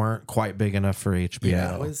movies that weren't quite big enough for HBO.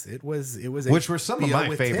 Yeah, it was which were some of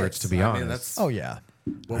my favorites, to be honest. I mean, that's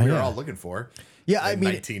what we were all looking for. Yeah, I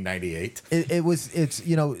mean, 1998. It's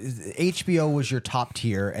HBO was your top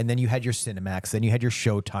tier, and then you had your Cinemax, then you had your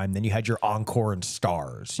Showtime, then you had your Encore and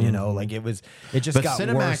Stars. Like it just got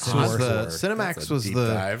Cinemax worse. Cinemax was the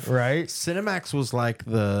dive. Right. Cinemax was like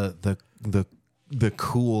the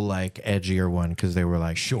cool, like edgier one, because they were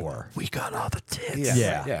like, sure, we got all the tits.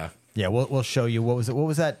 Yeah. We'll show you. What was it? What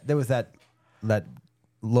was that? There was that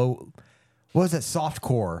low. What was that?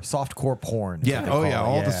 Softcore porn. Yeah. Oh, yeah.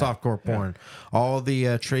 All the softcore porn. All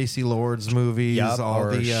the Tracy Lords movies. All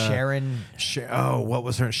the Sharon. What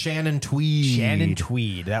was her? Shannon Tweed. Shannon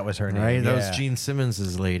Tweed. That was her name. Right. That was Gene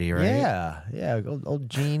Simmons' lady, right? Yeah. Old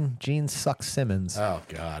Gene sucks Simmons. Oh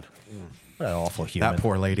God. What an awful human. That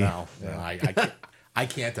poor lady. No, I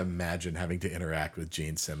can't imagine having to interact with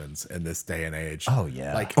Gene Simmons in this day and age. Oh,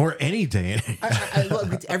 yeah. Like, Or any day and age. I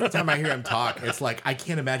love it. Every time I hear him talk, it's like I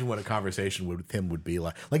can't imagine what a conversation with him would be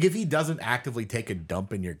like. Like if he doesn't actively take a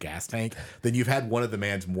dump in your gas tank, then you've had one of the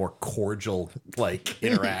man's more cordial like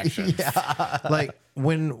interactions. Like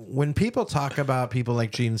when people talk about people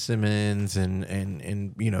like Gene Simmons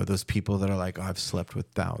and you know those people that are like, oh, I've slept with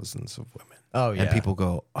thousands of women. Oh, yeah. And people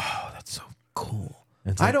go, oh, that's so cool.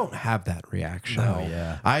 I don't have that reaction. Oh,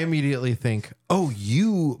 yeah. I immediately think, oh,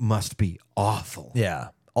 you must be awful. Yeah.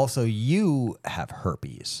 Also, you have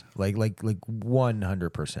herpes. Like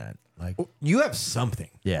 100%. Like, You have something.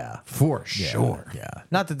 yeah. For sure. Yeah.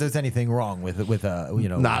 Not that there's anything wrong with you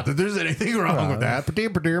know. Not that there's anything wrong with that.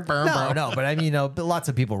 No, but I mean, you know, but lots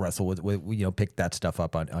of people wrestle with you know, pick that stuff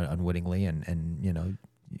up unwittingly and you know,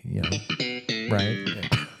 right?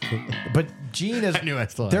 But Gene is. I knew I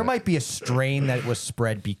still had there it. might be a strain that was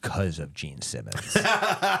spread because of Gene Simmons, you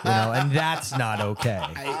know, and that's not okay.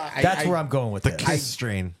 That's where I'm going with The this. kiss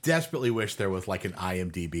strain. Desperately wish there was like an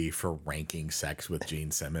IMDb for ranking sex with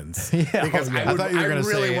Gene Simmons. Yeah, Because oh, yeah. I, I thought you were gonna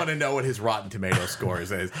really say- want to know what his Rotten Tomato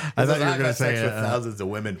scores is. I thought you were I've gonna had sex say, with thousands of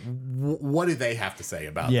women. What do they have to say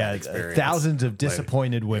about that experience? thousands of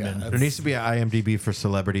disappointed women. There needs to be an IMDb for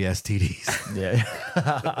celebrity STDs. Yeah.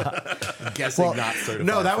 I'm guessing not certified.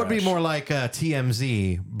 No, that would be fresh. more like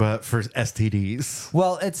TMZ, but for STDs.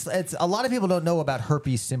 Well, it's a lot of people don't know about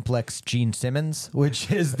herpes simplex Gene Simmons, which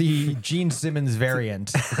is the Gene Simmons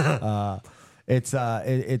variant. It's not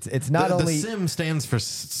The only Sim stands for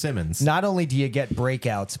Simmons. not only do you get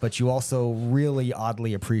breakouts, but you also really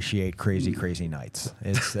oddly appreciate crazy nights.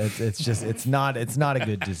 It's not a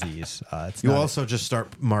good disease. It's You not also just start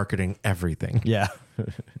marketing everything. yeah.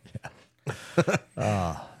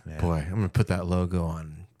 Boy, I'm gonna put that logo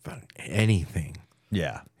on fucking anything.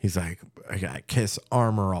 Yeah. He's like, I got Kiss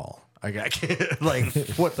Armor All. I got like,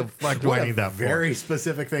 what the fuck do What I a need that very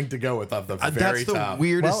specific thing to go with off the for? very That's the top.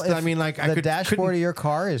 weirdest. Well, if I mean, like, I the could dashboard couldn't- of your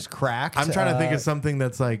car is cracked. I'm trying to think of something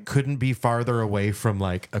that's like couldn't be farther away from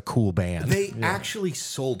like a cool band. They actually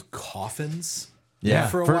sold coffins. Yeah.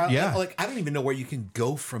 For a For- while. yeah. Like I don't even know where you can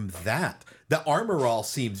go from that. The armor all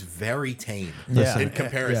seems very tame Yeah. in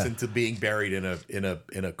comparison Yeah. to being buried in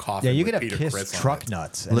a coffin. Yeah, you with could have Peter Kiss Criss on truck it.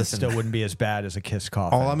 nuts, and Listen. it still wouldn't be as bad as a Kiss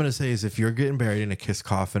coffin. All I'm gonna say is, if you're getting buried in a Kiss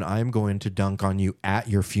coffin, I am going to dunk on you at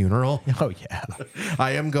your funeral. Oh yeah.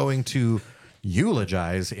 I am going to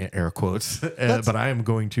eulogize, in air quotes, but I am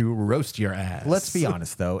going to roast your ass. Let's be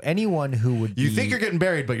honest though. Anyone who would You be, think you're getting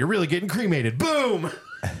buried, but you're really getting cremated. Boom!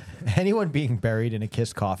 anyone being buried in a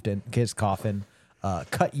Kiss coffin,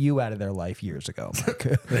 cut you out of their life years ago, Mike.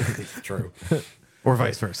 It's true. Or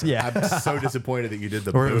vice versa. Yeah. I'm so disappointed that you did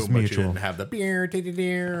the Or it boom, was but you mutual. didn't have the beer.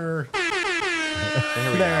 There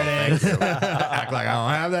we There go. it is. Thank you. Act like I don't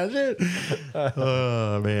have that shit.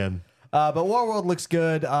 Oh, man. But WarWorld looks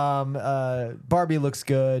good. Barbie looks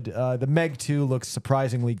good. The Meg 2 looks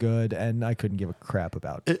surprisingly good, and I couldn't give a crap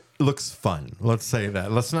about it. It looks fun. Let's say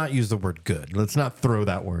that. Let's not use the word good. Let's not throw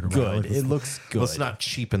that word around. Good. It looks good. Let's not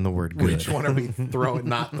cheapen the word good. Which one are we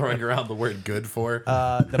not throwing around the word good for?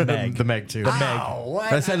 The Meg. The Meg too.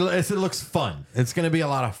 What? I said it looks fun. It's going to be a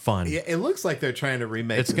lot of fun. Yeah, it looks like they're trying to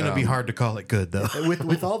remake. It's going to be hard to call it good though.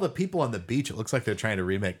 with all the people on the beach. It looks like they're trying to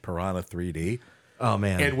remake Piranha 3D. Oh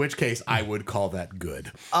man. In which case, I would call that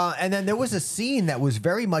good. And then there was a scene that was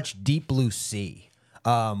very much Deep Blue Sea.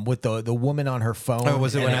 With the woman on her phone. Oh,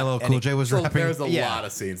 was it when and LL Cool J was So rapping? there's a Yeah. lot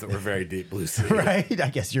of scenes that were very deep blue sea. Right, I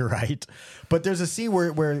guess you're right, but there's a scene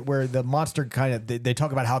where the monster kind of they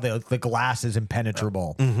talk about how the glass is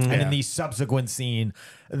impenetrable, and in the subsequent scene,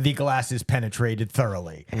 the glass is penetrated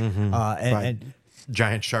thoroughly, and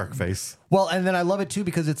Giant shark face. well, and then I love it too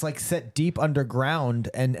because it's like set deep underground,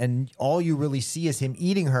 and all you really see is him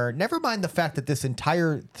eating her. Never mind the fact that this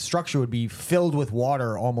entire structure would be filled with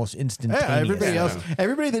water almost instantaneously. Yeah,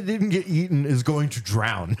 everybody that didn't get eaten is going to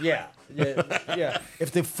drown. Yeah.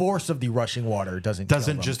 If the force of the rushing water doesn't kill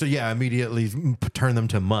them. Just immediately turn them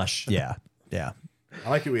to mush. Yeah. I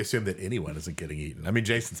like it. We assume that anyone isn't getting eaten. I mean,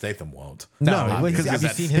 Jason Statham won't. No, because have you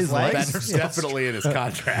that's seen his his legs? legs. That's definitely in his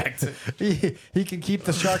contract. He can keep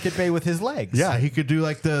the shark at bay with his legs. Yeah, he could do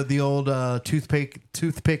like the old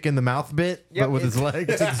toothpick in the mouth bit, Yep, but with his it's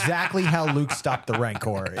legs. exactly how Luke stopped the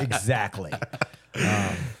Rancor. Exactly.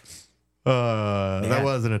 That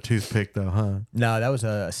wasn't a toothpick though, huh? No, that was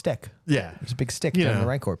a stick. Yeah, It was a big stick You down know. the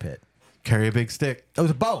Rancor pit. carry a big stick. It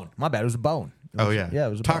was a bone. My bad. It was a bone. Oh yeah, Yeah,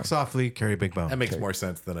 it was a talk bone. softly, carry a big bone. That makes more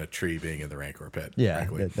sense than a tree being in the Rancor pit. Yeah,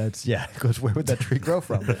 frankly. that's because where would that tree grow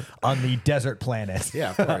from? On the desert planet.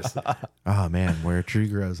 Yeah, of course. Oh man, where a tree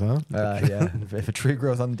grows, huh? Yeah. If a tree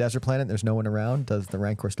grows on the desert planet, there's no one around. Does the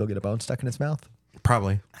Rancor still get a bone stuck in its mouth?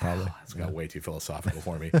 Probably. It's got way too philosophical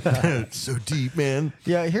for me. It's so deep, man.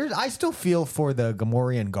 Yeah, I still feel for the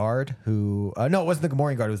Gamorrean guard who. No, it wasn't the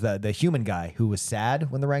Gamorrean guard. It was the human guy who was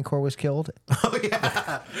sad when the Rancor was killed. Oh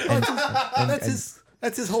yeah.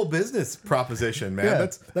 That's his whole business proposition, man.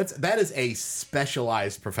 Yeah. That is a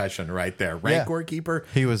specialized profession right there. Rancor keeper.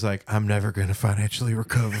 He was like, I'm never going to financially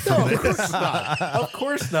recover from Of this. course not. Of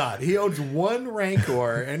course not. He owns one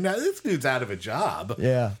Rancor, and now this dude's out of a job.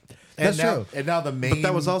 Yeah, that's true. And now the main. But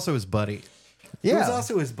that was also his buddy. He Yeah, was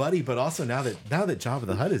also his buddy, but also now that Jabba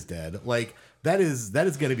the Hutt is dead, like that is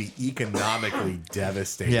going to be economically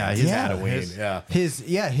devastating. Yeah, to he's-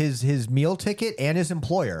 Tatooine. his meal ticket and his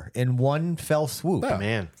employer in one fell swoop. Yeah,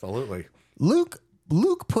 Man. absolutely.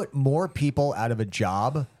 Luke put more people out of a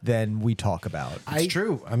job than we talk about. It's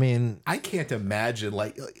true. I mean, I can't imagine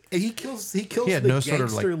he kills the had no sort of,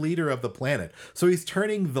 gangster leader of the planet. So he's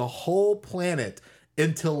turning the whole planet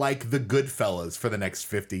into like the Goodfellas for the next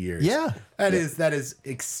 50 years. Yeah. That is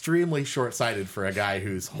extremely short-sighted for a guy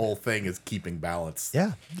whose whole thing is keeping balance.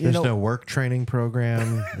 Yeah, there's no work training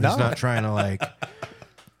program. He's No. not trying to like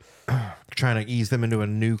trying to ease them into a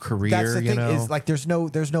new career. That's the you thing know, is like there's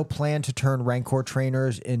no plan to turn Rancor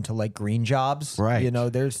trainers into like green jobs. Right. You know,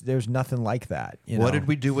 there's nothing like that. You what know? did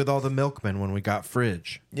we do with all the milkmen when we got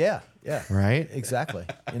Fridge? Yeah. Yeah. Right. Exactly.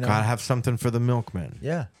 You know. Gotta have something for the milkmen.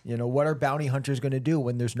 Yeah. You know, what are bounty hunters going to do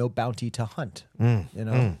when there's no bounty to hunt? You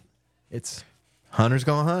know, it's. Hunters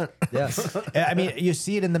gonna hunt. Yeah. I mean, you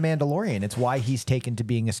see it in The Mandalorian. It's why he's taken to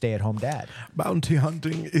being a stay-at-home dad. Bounty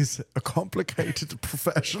hunting is a complicated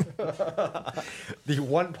profession. The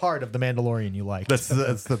one part of The Mandalorian you like. That's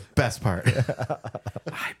the best part.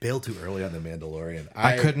 I bailed too early on The Mandalorian.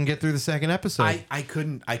 I couldn't get through the second episode. I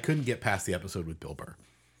couldn't get past the episode with Bill Burr.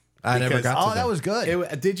 I never because- got to Oh, that was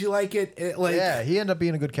good. Did you like it? Yeah, he ended up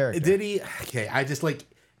being a good character. Did he? Okay, I just like.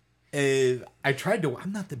 I tried to.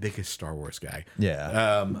 I'm not the biggest Star Wars guy.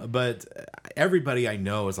 Yeah. But everybody I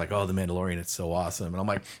know is like, "Oh, The Mandalorian, it's so awesome," and I'm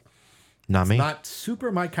like, Not me. not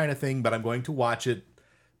super my kind of thing, but I'm going to watch it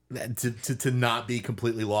to not be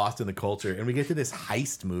completely lost in the culture. And we get to this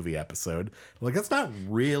heist movie episode. I'm like, that's not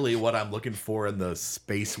really what I'm looking for in the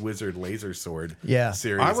Space Wizard Laser Sword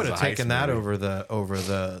series. I would as have a heist taken that movie. over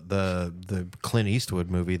the Clint Eastwood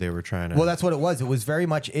movie they were trying to. Well, that's what it was. It was very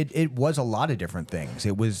much. It was a lot of different things.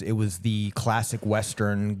 It was the classic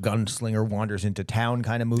Western gunslinger wanders into town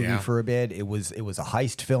kind of movie Yeah. for a bit. It was a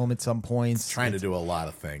heist film at some points. Trying to do a lot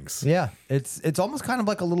of things. Yeah, it's almost kind of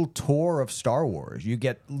like a little tour of Star Wars. You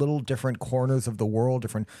get little different corners of the world,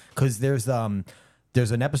 different because there's an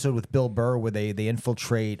episode with Bill Burr where they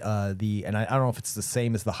infiltrate and I don't know if it's the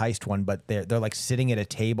same as the heist one, but they're like sitting at a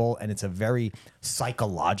table and it's a very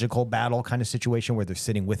psychological battle kind of situation where they're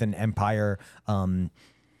sitting with an Empire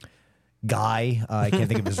guy. I can't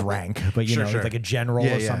think of his rank, but you know, Sure. like a general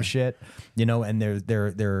Yeah, or some yeah. shit. You know, and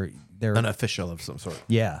they're an official of some sort.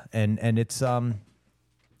 yeah, and it's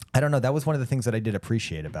I don't know. That was one of the things that I did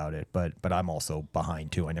appreciate about it, but I'm also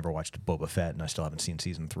behind too. I never watched Boba Fett, and I still haven't seen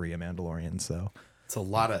season 3 of Mandalorian. So It's a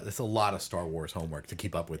lot of Star Wars homework to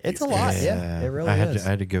keep up with. it's these a lot. days. Yeah, it really I is.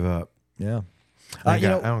 had to give up. Yeah. I You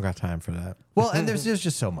know, don't got time for that. well, and there's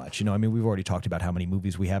just so much. You know, I mean, we've already talked about how many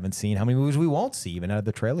movies we haven't seen, how many movies we won't see, even out of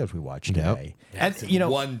the trailers we watched today. And you know,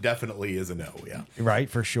 one definitely is a no. Yeah. right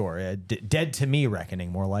for sure. Dead to Me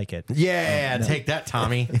Reckoning, more like it. Yeah, take that,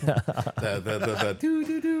 Tommy. The do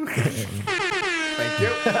do do. Thank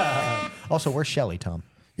you. Also, where's Shelley, Tom?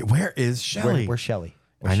 Where is Shelley? Where's Shelley?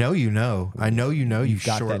 I know you know. I know you know. You You've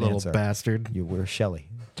got short that little answer. bastard. Where's Shelley?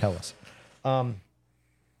 Tell us.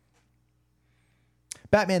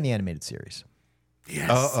 Batman the Animated Series. Yes.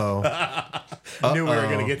 Uh Knew we were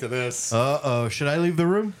going to get to this. oh. Should I leave the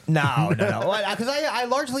room? No. Because I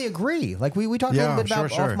largely agree. Like we talked a Yeah, little bit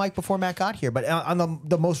about sure. off mic before Matt got here, but on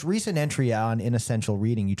the most recent entry on Inessential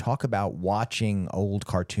Reading, you talk about watching old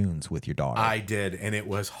cartoons with your daughter. I did, and it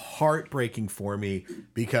was heartbreaking for me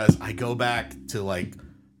because I go back to like,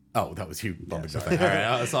 oh, that was you bumping the thing. All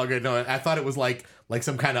right, it's all good. No, I thought it was like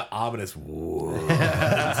some kind of ominous. Whoa,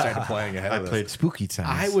 started playing ahead I of this. played Spooky Times.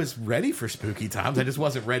 I was ready for spooky times. I just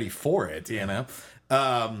wasn't ready for it, you know?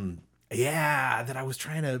 Yeah, that I was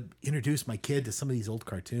trying to introduce my kid to some of these old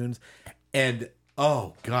cartoons. And,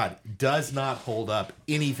 oh, God, does not hold up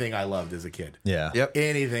anything I loved as a kid. yeah. Yep.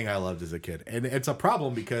 Anything I loved as a kid. And it's a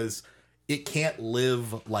problem because it can't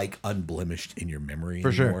live, like, unblemished in your memory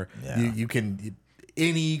For sure. anymore. Yeah. You can...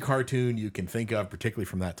 any cartoon you can think of, particularly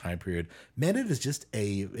from that time period, man, it is just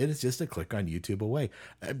a click on YouTube away.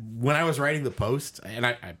 When I was writing the post, and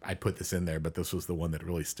I put this in there, but this was the one that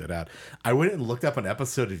really stood out. I went and looked up an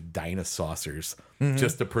episode of Dinosaucers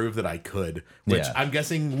just to prove that I could, which I'm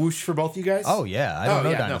guessing whoosh for both you guys. Oh yeah, I don't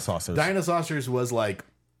know Dinosaucers. No. Dinosaucers was like,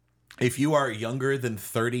 if you are younger than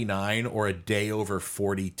 39 or a day over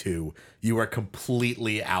 42, you are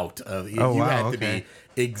completely out of. You had to be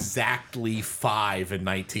exactly 5 in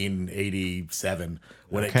 1987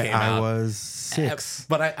 when it came out. I was 6,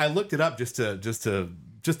 but I looked it up just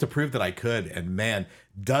to prove that I could, and man,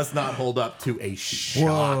 does not hold up to a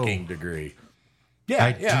shocking degree. Yeah,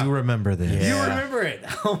 I do remember this. You remember it?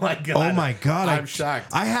 Oh my god! Oh my god! I'm shocked.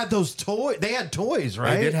 I had those toys. They had toys,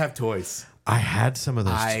 right? I did have toys. I had some of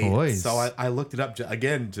those toys. So I looked it up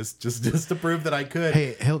again just to prove that I could.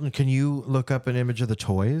 Hey, Hilton, can you look up an image of the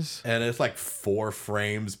toys? And it's like 4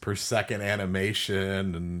 frames per second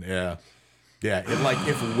animation, and yeah. It, like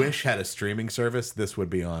if Wish had a streaming service, this would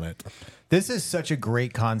be on it. This is such a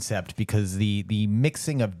great concept because the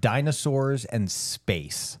mixing of dinosaurs and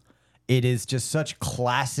space. It is just such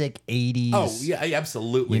classic 80s. Oh, yeah,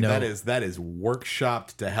 absolutely. You know, that is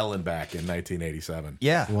workshopped to hell and back in 1987.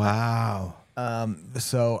 Yeah. Wow.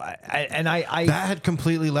 So I that had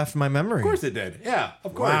completely left my memory. Of course it did. Yeah,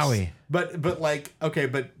 of course. Wowie. But like, okay,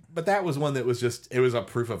 but that was one that was just, it was a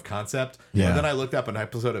proof of concept. Yeah. And then I looked up an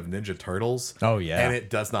episode of Ninja Turtles. Oh yeah. And it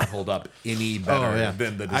does not hold up any better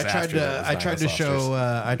than the disaster. I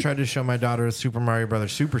tried to show my daughter a Super Mario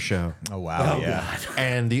Brothers Super Show. Oh wow. God.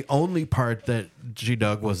 And the only part that she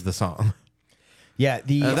dug was the song. Yeah,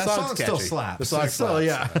 that song's song still catchy. slaps. The song Still,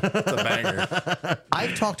 slaps. It's a banger.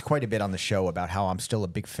 I've talked quite a bit on the show about how I'm still a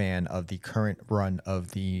big fan of the current run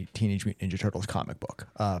of the Teenage Mutant Ninja Turtles comic book.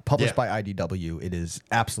 Published by IDW, it is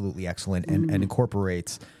absolutely excellent and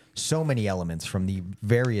incorporates so many elements from the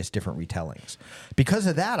various different retellings. Because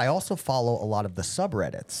of that, I also follow a lot of the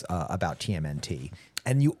subreddits about TMNT.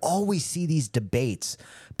 And you always see these debates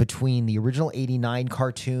between the original 89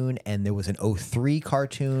 cartoon and there was an 03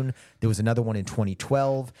 cartoon. There was another one in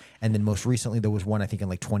 2012. And then most recently, there was one, I think, in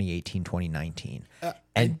like 2018, 2019.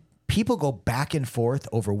 And people go back and forth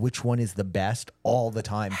over which one is the best all the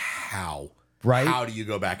time. How? Right? How do you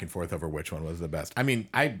go back and forth over which one was the best? I mean,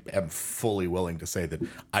 I am fully willing to say that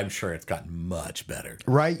I'm sure it's gotten much better.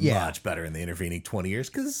 Right? Yeah. Much better in the intervening 20 years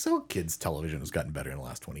because kids' television has gotten better in the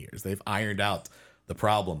last 20 years. They've ironed out the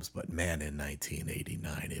problems, but man, in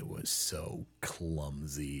 1989 it was so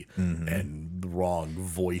clumsy and wrong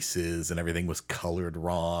voices and everything was colored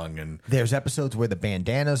wrong, and there's episodes where the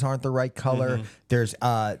bandanas aren't the right color. There's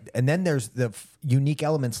and then there's the unique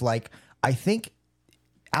elements, like I think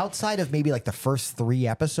outside of maybe like the first 3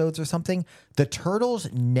 episodes or something, the turtles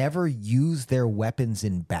never use their weapons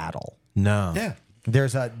in battle. No. yeah.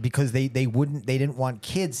 There's because they didn't want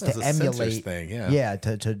kids That's to a censors emulate thing, yeah.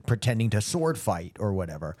 to pretending to sword fight or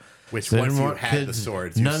whatever. Which So once didn't you want had the kids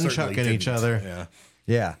swords, you certainly nunchucking each didn't. other. Yeah.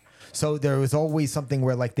 Yeah. So there was always something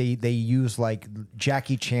where like they use like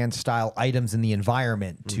Jackie Chan style items in the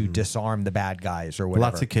environment to disarm the bad guys or whatever.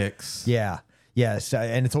 Lots of kicks. Yeah. Yes,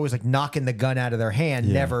 and it's always like knocking the gun out of their hand,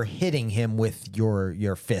 never hitting him with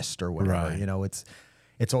your fist or whatever. Right. You know, it's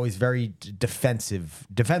always very defensive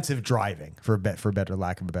driving for better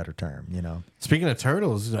lack of a better term. You know. Speaking of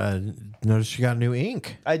turtles, noticed you got new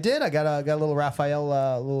ink. I did. I got a little Raphael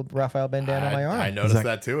bandana on my arm. I noticed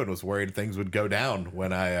that too, and was worried things would go down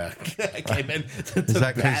when I came in. Is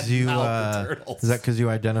that because you? the turtles. Is that because you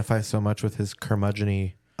identify so much with his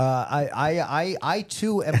curmudgeon-y? I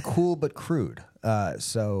too am cool but crude.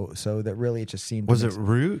 So that really it just seemed. Was it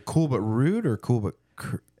rude, cool but rude, or cool but?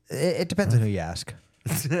 It depends on who you ask.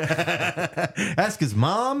 Ask his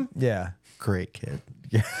mom. Yeah. Great kid.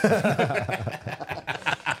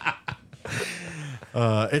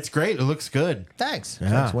 It's great. It looks good. Thanks. Yeah.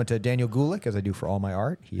 Thanks. Went to Daniel Gulick, as I do for all my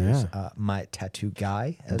art. He is my tattoo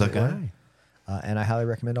guy. The guy. And I highly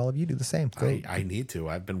recommend all of you do the same. Great. I need to.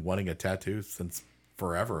 I've been wanting a tattoo since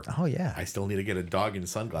forever. Oh, yeah. I still need to get a dog in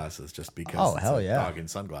sunglasses just because. Oh, it's hell a yeah. dog in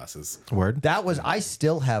sunglasses. Word. I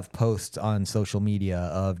still have posts on social media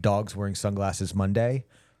of dogs wearing sunglasses Monday,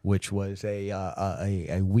 which was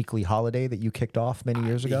a weekly holiday that you kicked off many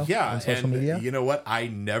years ago on social media. You know what? I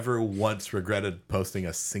never once regretted posting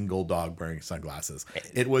a single dog wearing sunglasses.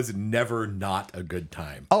 It was never not a good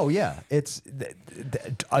time. Oh yeah, it's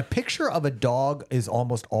a picture of a dog is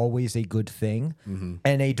almost always a good thing,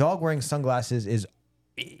 and a dog wearing sunglasses is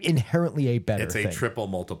inherently a better It's a thing. triple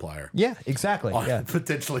multiplier. Yeah, exactly. Yeah.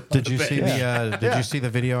 Potentially. Did you see the Did you see the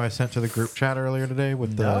video I sent to the group chat earlier today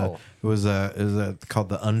with No. it was called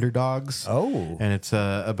The Underdogs. Oh. And it's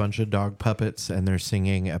a bunch of dog puppets and they're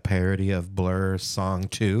singing a parody of Blur's song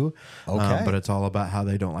 2. Okay. But it's all about how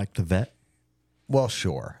they don't like the vet. Well,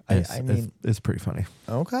 sure. I mean, it's pretty funny.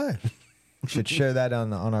 Okay. We should share that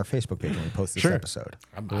on our Facebook page when we post this episode.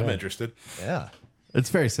 I'm interested. Yeah. It's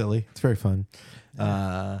very silly. It's very fun.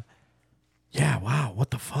 Yeah, wow,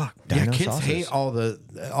 what the fuck? Yeah, kids Dinosaucers. hate all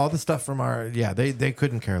the stuff from our they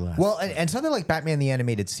couldn't care less. Well, and something like Batman the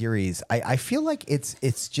Animated Series, I feel like it's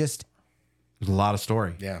just There's a lot of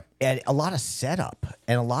story. Yeah. and a lot of setup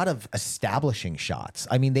and a lot of establishing shots.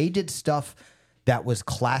 I mean, they did stuff that was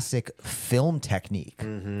classic film technique.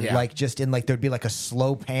 Yeah. Like just in like there'd be like a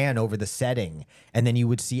slow pan over the setting, and then you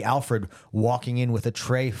would see Alfred walking in with a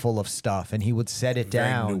tray full of stuff, and he would set it Very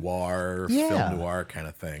down. noir, Yeah. film noir kind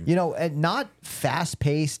of thing. You know, and not fast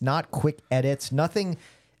paced, not quick edits, nothing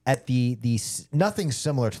at nothing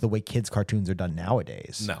similar to the way kids' cartoons are done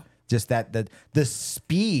nowadays. No. Just that the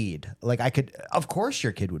speed. Like of course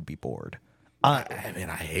your kid would be bored. I mean,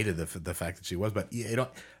 I hated the fact that she was, but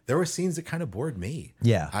there were scenes that kind of bored me.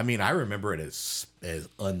 Yeah. I mean, I remember it as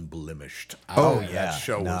unblemished. yeah. That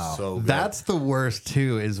show was so good. That's the worst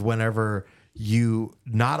too, is whenever you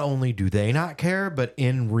not only do they not care, but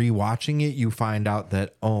in rewatching it, you find out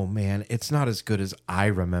that, oh man, it's not as good as I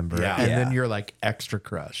remember. Yeah. And Yeah. then you're like extra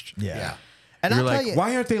crushed. Yeah. And You're I'll like, tell you,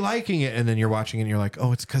 why aren't they liking it? And then you're watching it and you're like,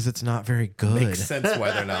 oh, it's because it's not very good. Makes sense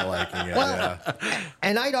why they're not liking it. Yeah.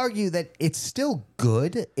 and I'd argue that it's still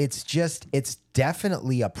good. It's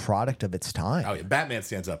definitely a product of its time. Oh, yeah. Batman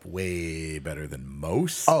stands up way better than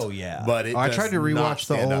most. Oh, yeah. But I tried to rewatch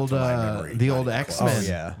the old X X-Men. Oh,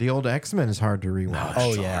 yeah. The old X-Men is hard to rewatch.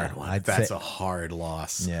 Oh, yeah. That's a hard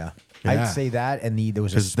loss. Yeah. Yeah. I'd say that, and there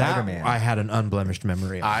was a Because that Spider-Man. I had an unblemished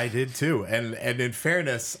memory of. I did too, and in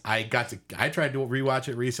fairness, I tried to rewatch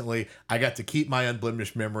it recently. I got to keep my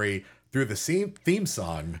unblemished memory through the theme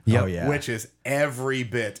song, Oh, yeah. which is every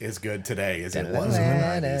bit as good today as it was in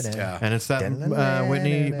the 90s. Yeah. And it's that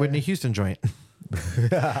Whitney Houston joint.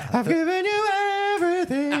 I've given you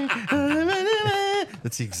everything.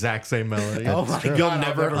 It's the exact same melody. Oh my You'll God,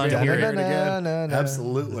 never I'll never be able to unhear hear it. it again.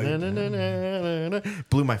 Absolutely.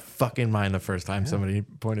 Blew my fucking mind the first time somebody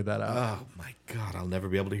pointed that out. Oh my God, I'll never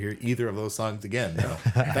be able to hear either of those songs again. No.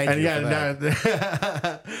 Thank And you yeah, for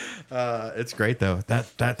that. it's great though.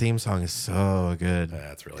 That theme song is so good.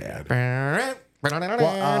 That's really good. Well,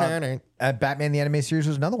 Batman the Animated Series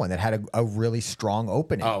was another one that had a really strong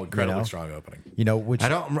opening. Oh, incredibly you know? strong opening. You know, which I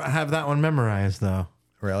don't have that one memorized though.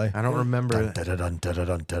 really. I don't remember. You don't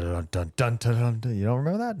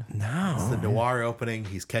remember that? No. The noir opening,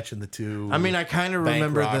 he's catching the two. I mean, I kind of bank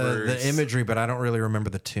remember robbers. the imagery, but I don't really remember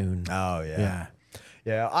the tune. Oh Yeah.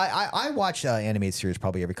 Yeah, I watch animated series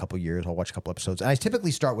probably every couple of years. I'll watch a couple episodes, and I typically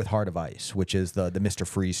start with Heart of Ice, which is the Mr.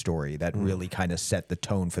 Freeze story that really kind of set the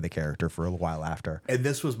tone for the character for a while after. And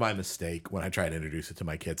this was my mistake when I tried to introduce it to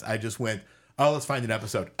my kids. I just went, oh, let's find an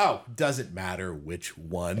episode. Oh, doesn't matter which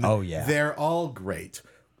one. Oh, yeah. They're all great.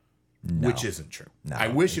 Which isn't true. No, I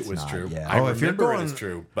wish it it's was not, true. yeah. I Oh, if you're remember it going- as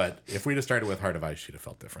true, but if we'd have started with Heart of Ice, she'd have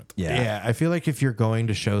felt different. Yeah, I feel like if you're going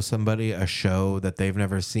to show somebody a show that they've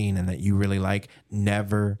never seen and that you really like,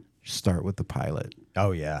 never start with the pilot.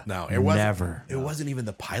 Oh yeah. No, it wasn't. Never. It wasn't even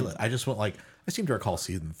the pilot. I just went like, I seem to recall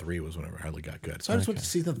season 3 was whenever it hardly got good. So I just went to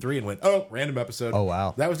season 3 and went, oh, random episode. Oh,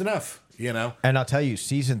 wow. That was enough, you know? And I'll tell you,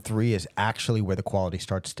 season 3 is actually where the quality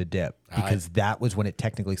starts to dip because that was when it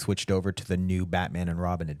technically switched over to the new Batman and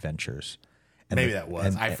Robin adventures. And Maybe that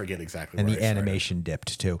was. I forget exactly And where the I started. animation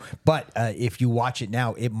dipped too. But if you watch it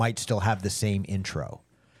now, it might still have the same intro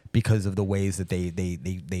because of the ways that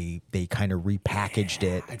they kind of repackaged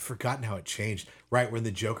it. I'd forgotten how it changed. Right when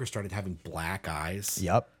the Joker started having black eyes.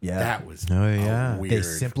 Yep. Yeah. That was yeah. a weird They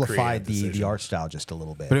simplified creative the decision. art style just a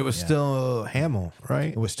little bit. But it was still Hamill, right?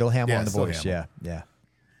 It was still Hamill Yeah, on the still voice. Hamill. Yeah.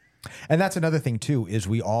 And that's another thing too, is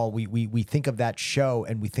we think of that show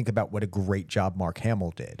and we think about what a great job Mark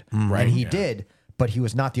Hamill did. Right. And he did, but he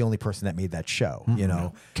was not the only person that made that show, you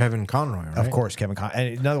know. Kevin Conroy, right? Of course,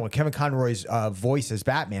 and another one, Kevin Conroy's voice as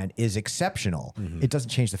Batman is exceptional. It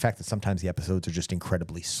doesn't change the fact that sometimes the episodes are just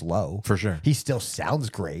incredibly slow. For sure. He still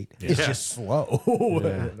sounds great. It's just slow.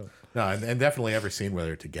 No, and definitely every scene where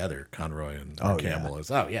they're together, Conroy and Mark Hamill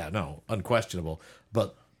is, unquestionable.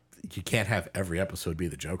 But you can't have every episode be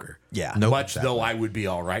the Joker. Yeah. Nope. Much though I would be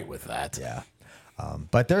all right with that. Yeah.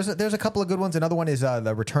 But there's a couple of good ones. Another one is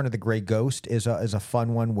the Return of the Grey Ghost is a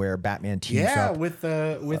fun one where Batman teams Yeah, up with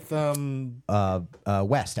West,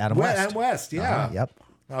 Adam West. Adam West, yeah. Yep.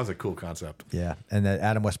 That was a cool concept. Yeah, and that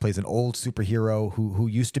Adam West plays an old superhero who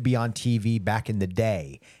used to be on TV back in the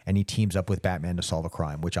day, and he teams up with Batman to solve a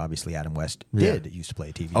crime, which obviously Adam West used to play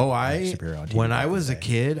a TV superhero on TV. When I was a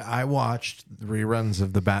kid, I watched reruns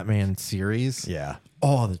of the Batman series. Yeah.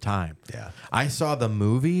 All the time. Yeah. I saw the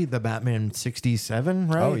movie, the Batman 67,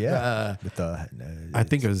 right? Oh, yeah. With the, I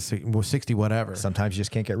think it was 60 whatever. sometimes you just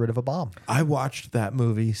can't get rid of a bomb. I watched that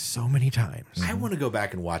movie so many times. I want to go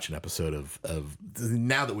back and watch an episode of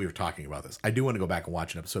now that we were talking about this, I do want to go back and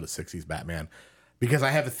watch an episode of 60s Batman because I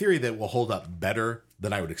have a theory that will hold up better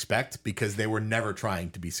than I would expect because they were never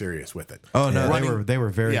trying to be serious with it. Oh, no, they were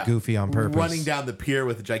very goofy on purpose. Running down the pier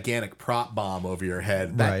with a gigantic prop bomb over your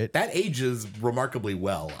head. That ages remarkably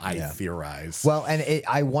well, I theorize. Well, and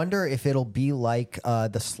I wonder if it'll be like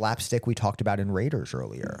the slapstick we talked about in Raiders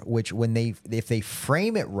earlier, which if they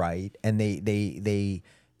frame it right and they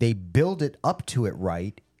build it up to it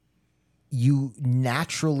right, you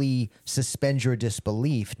naturally suspend your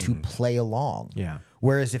disbelief to play along. Yeah.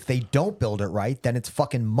 Whereas if they don't build it right, then it's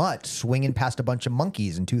fucking Mutt swinging past a bunch of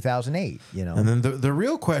monkeys in 2008. You know. And then the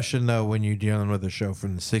real question, though, when you're dealing with a show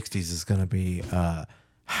from the 60s is going to be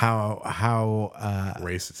how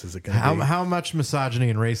racist is it going to be? How much misogyny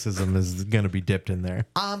and racism is going to be dipped in there?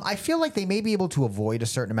 I feel like they may be able to avoid a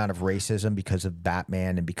certain amount of racism because of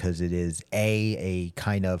Batman and because it is a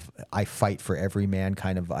kind of I fight for every man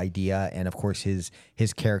kind of idea, and of course his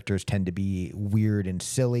characters tend to be weird and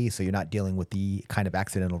silly, so you're not dealing with the kind of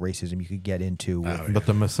accidental racism you could get into. But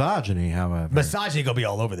the misogyny, however, Misogyny gonna be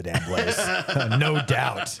all over the damn place, no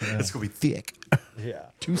doubt. it's going to be thick. Yeah,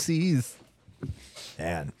 2 C's.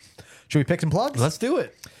 and should we pick some plugs? Let's do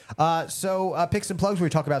it. So picks and plugs where we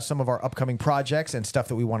talk about some of our upcoming projects and stuff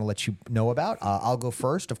that we want to let you know about. I'll go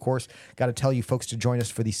first. Of course, got to tell you folks to join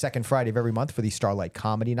us for the second Friday of every month for the Starlight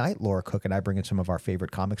Comedy Night. Laura Cook and I bring in some of our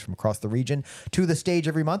favorite comics from across the region to the stage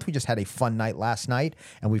every month. We just had a fun night last night,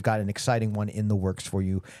 and we've got an exciting one in the works for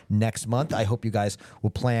you next month. I hope you guys will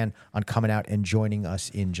plan on coming out and joining us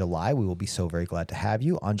in July. We will be so very glad to have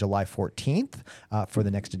you on July 14th for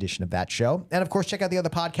the next edition of that show. And of course, check out the other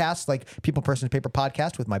podcasts like People, Persons, Paper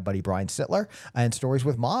Podcast with my buddy Brian Sittler and Stories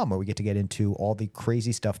with Mom, where we get to get into all the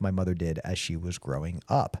crazy stuff my mother did as she was growing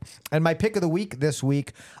up. And my pick of the week this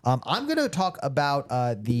week, I'm going to talk about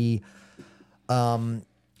the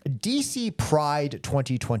DC Pride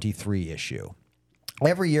 2023 issue.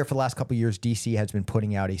 Every year for the last couple of years, DC has been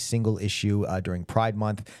putting out a single issue during Pride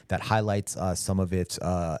Month that highlights some of its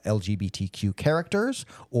LGBTQ characters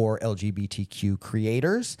or LGBTQ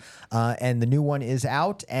creators. And the new one is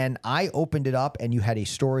out. And I opened it up, and you had a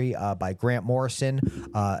story by Grant Morrison,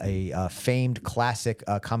 a famed classic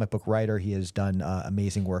comic book writer. He has done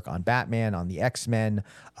amazing work on Batman, on the X-Men,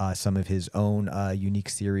 some of his own unique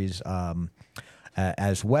series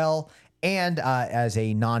as well. And as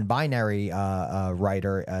a non-binary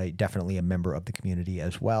writer, definitely a member of the community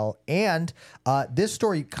as well. And this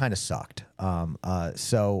story kind of sucked.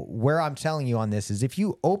 So where I'm telling you on this is if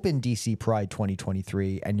you open DC Pride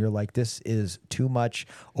 2023 and you're like, this is too much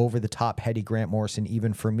over the top heady Grant Morrison,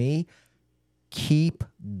 even for me, keep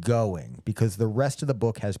going, because the rest of the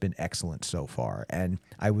book has been excellent so far. And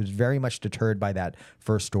I was very much deterred by that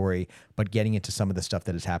first story, but getting into some of the stuff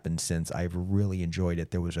that has happened since, I've really enjoyed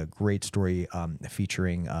it. There was a great story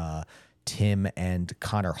featuring Tim and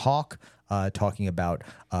Connor Hawke talking about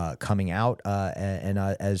coming out and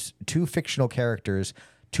as two fictional characters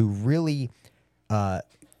to really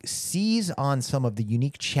seize on some of the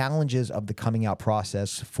unique challenges of the coming out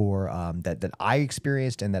process for that I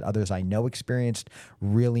experienced and that others I know experienced.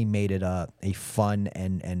 Really made it a fun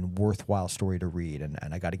and worthwhile story to read, and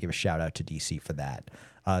I got to give a shout out to DC for that.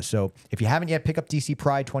 So if you haven't yet, pick up DC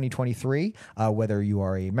Pride 2023, whether you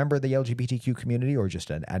are a member of the LGBTQ community or just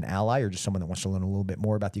an ally or just someone that wants to learn a little bit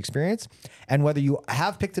more about the experience. And whether you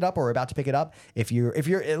have picked it up or are about to pick it up, if you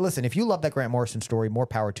love that Grant Morrison story, more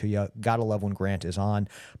power to you. Gotta love when Grant is on.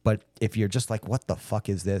 But if you're just like, what the fuck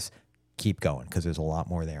is this? Keep going, because there's a lot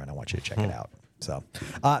more there, and I want you to check it out. So,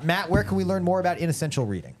 Matt, where can we learn more about Inessential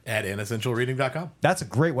Reading? At inessentialreading.com. That's a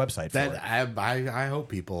great website for it. I hope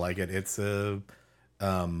people like it. It's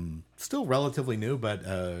still relatively new, but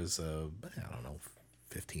it's I don't know,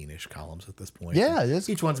 15-ish columns at this point. Yeah, it is.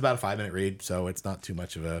 Each one's about a 5-minute read, so it's not too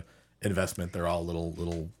much of a investment. They're all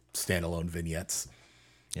little standalone vignettes.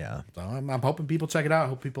 Yeah. So I'm hoping people check it out. I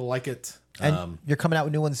hope people like it. And you're coming out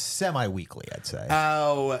with new ones semi-weekly, I'd say.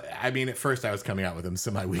 Oh, I mean, at first I was coming out with them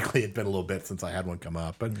semi-weekly. It'd been a little bit since I had one come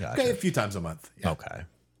up, but Gotcha. okay, a few times a month. Yeah. Okay.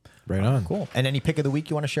 Right on. Cool. And any pick of the week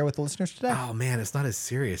you want to share with the listeners today? Oh man, it's not as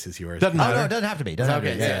serious as yours. Doesn't Oh, matter. no, it doesn't have to be. Doesn't have to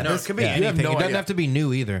Okay, be. yeah, No, this it could be you have anything. no It doesn't idea. have to be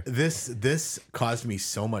new either. This caused me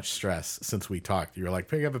so much stress since we talked. You were like,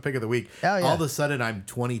 pick up a pick of the week. Oh, yeah. All of a sudden, I'm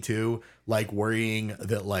 22, like worrying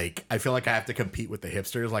that like I feel like I have to compete with the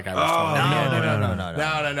hipsters. Like I was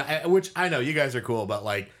No. which I know you guys are cool, but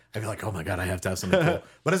like I feel like, oh my god, I have to have something cool.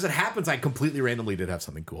 But as it happens, I completely randomly did have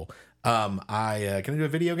something cool. Can I do a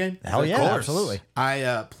video game? Hell yeah, Of course. absolutely.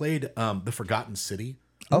 I played The Forgotten City.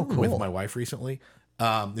 Oh, cool. With my wife recently.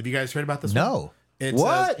 Have you guys heard about this? No. one? It's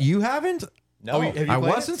What? You haven't? No. have you I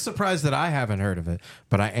played wasn't surprised that I haven't heard of it,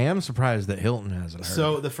 but I am surprised that Hilton hasn't heard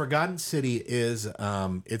So of it. the Forgotten City is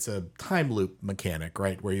it's a time loop mechanic,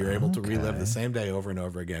 right? Where you're able to relive the same day over and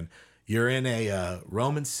over again. You're in a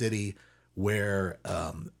Roman city where,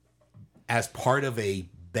 as part of a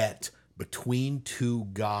bet between two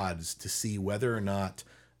gods to see whether or not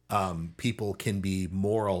people can be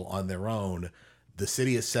moral on their own, the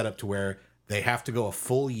city is set up to where they have to go a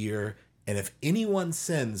full year, and if anyone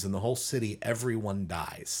sins in the whole city, everyone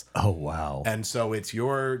dies. Oh, wow. And so it's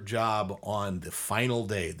your job on the final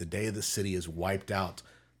day, the day the city is wiped out,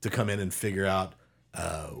 to come in and figure out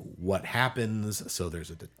what happens. So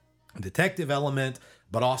there's a detective element,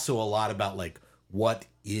 but also a lot about like what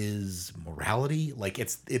is morality. Like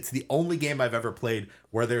it's the only game I've ever played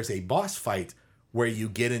where there's a boss fight where you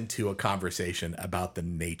get into a conversation about the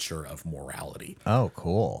nature of morality. Oh,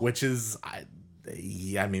 cool. Which is, I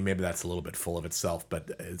mean, maybe that's a little bit full of itself, but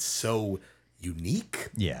it's so unique.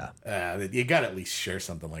 Yeah. You got to at least share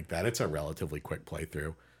something like that. It's a relatively quick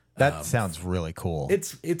playthrough. That sounds really cool.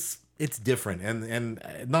 It's different and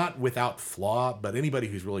not without flaw, but anybody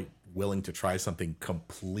who's really willing to try something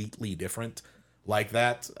completely different like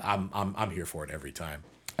that, I'm here for it every time.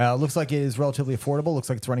 Looks like it is relatively affordable. Looks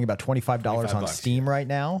like it's running about $25 on $25, Steam right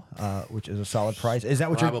now, which is a solid price. Is that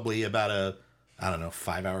what you're... Probably about a, I don't know,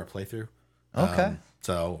 5-hour playthrough. Okay.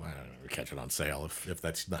 So I don't know, catch it on sale if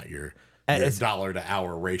that's not your it's- dollar to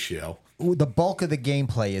hour ratio. The bulk of the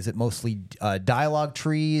gameplay, is it mostly dialogue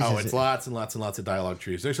trees? Oh, Is it's it- lots and lots and lots of dialogue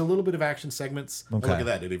trees. There's a little bit of action segments. Oh, Okay. look at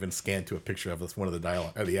that. It even scanned to a picture of this, one of the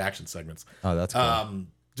dialogue or the action segments. Oh, that's cool.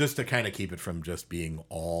 Just to kind of keep it from just being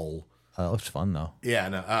all. It looks fun, though. Yeah,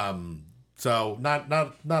 no. So not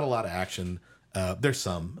a lot of action. There's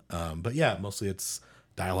some, but yeah, mostly it's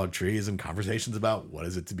dialogue trees and conversations about what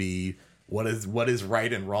is it to be, what is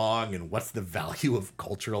right and wrong, and what's the value of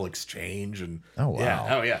cultural exchange. And Oh, wow.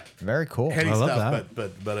 yeah, oh yeah, Very cool. heady I love stuff,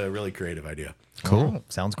 that. but a really creative idea. Cool.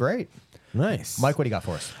 Sounds great. Nice. Mike, what do you got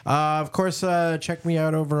for us? Of course, check me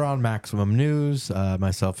out over on Maximum News.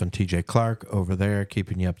 Myself and TJ Clark over there,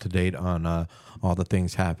 keeping you up to date on all the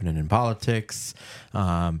things happening in politics.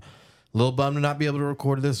 A little bummed to not be able to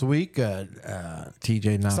record this week.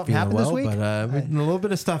 TJ not Something feeling happened this well, week? but a little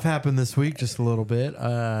bit of stuff happened this week, just a little bit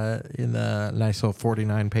in the nice little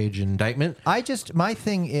 49-page indictment. My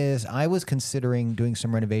thing is, I was considering doing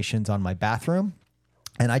some renovations on my bathroom.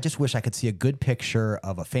 And I just wish I could see a good picture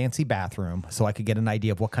of a fancy bathroom so I could get an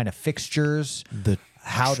idea of what kind of fixtures,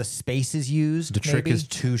 how the space is used. The trick maybe. is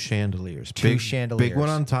 2 chandeliers. Two Big chandeliers. one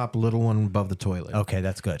on top, little one above the toilet. Okay,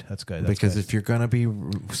 that's good. That's good. Because if you're going to be,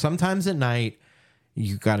 sometimes at night,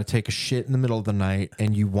 you got to take a shit in the middle of the night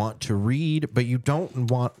and you want to read, but you don't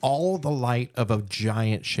want all the light of a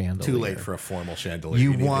giant chandelier. Too late for a formal chandelier.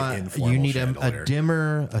 You need an need informal a chandelier.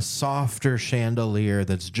 dimmer, a softer chandelier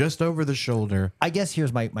that's just over the shoulder. I guess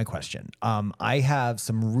here's my question. I have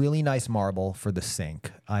some really nice marble for the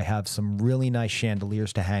sink. I have some really nice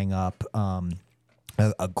chandeliers to hang up.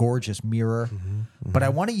 A gorgeous mirror, but I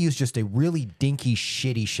want to use just a really dinky,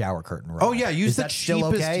 shitty shower curtain rod. Oh yeah, use Is the that still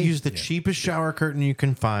cheapest. okay? Use the cheapest shower curtain you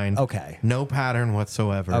can find. Okay. No pattern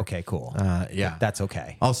whatsoever. Okay, cool. Yeah, That's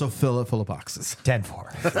okay. Also, fill it full of boxes.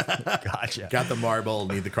 10-4. Gotcha. Got the marble,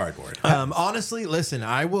 need the cardboard. Honestly, listen,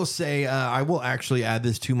 I will say I will actually add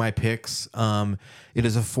this to my picks. It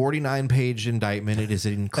is a 49-page indictment. It is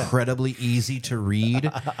incredibly easy to read.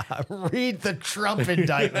 Read the Trump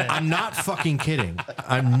indictment. I'm not fucking kidding.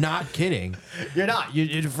 I'm not kidding. You're not.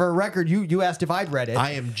 For a record, you asked if I'd read it.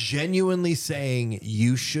 I am genuinely saying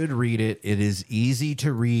you should read it. It is easy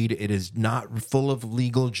to read. It is not full of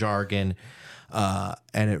legal jargon. And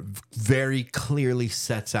it very clearly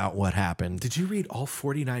sets out what happened. Did you read all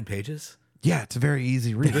 49 pages? Yeah, it's a very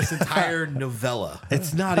easy read. This entire novella.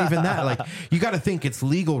 It's not even that. Like, you got to think it's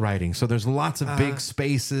legal writing, so there's lots of big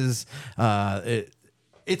spaces.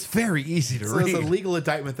 It's very easy to So read. it's a legal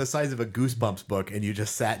indictment the size of a Goosebumps book, and you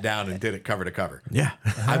just sat down and did it cover to cover. Yeah,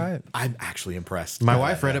 I'm actually impressed. my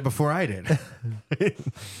wife read it before I did.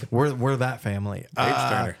 We're that family. Page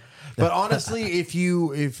turner. But honestly, if you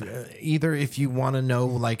want to know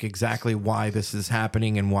like exactly why this is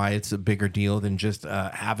happening and why it's a bigger deal than just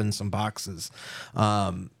having some boxes,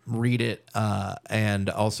 read it, and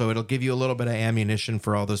also it'll give you a little bit of ammunition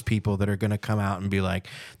for all those people that are going to come out and be like,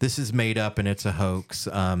 "This is made up and it's a hoax."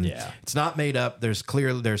 It's not made up. There's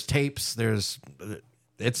tapes.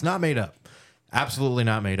 It's not made up. Absolutely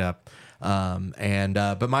not made up.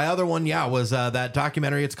 But my other one, was that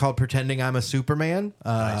documentary. It's called Pretending I'm a Superman,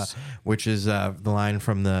 nice. Which is the line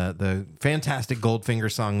from the fantastic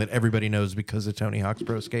Goldfinger song that everybody knows because of Tony Hawk's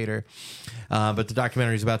Pro Skater. But the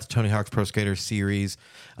documentary is about the Tony Hawk's Pro Skater series.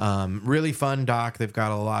 Really fun doc. They've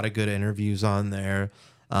got a lot of good interviews on there.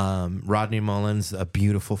 Rodney Mullen's a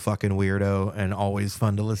beautiful fucking weirdo and always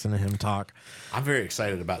fun to listen to him talk. I'm very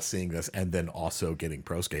excited about seeing this and then also getting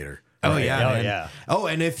Pro Skater. Oh yeah, man. Yeah. Oh,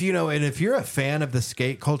 and if you're a fan of the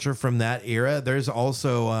skate culture from that era, there's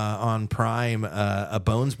also on Prime a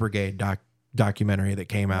Bones Brigade documentary that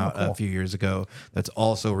came out a few years ago. That's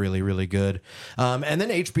also really, really good. And then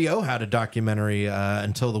HBO had a documentary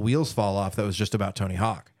Until the Wheels Fall Off that was just about Tony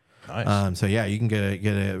Hawk. Nice. So yeah, you can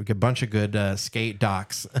get a bunch of good skate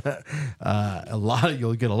docs.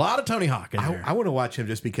 You'll get a lot of Tony Hawk in there. I want to watch him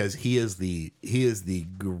just because he is the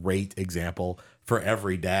great example for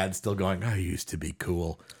every dad still going, I used to be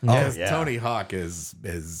cool. Tony Hawk is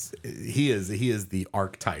the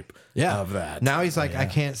archetype of that. Now he's like, I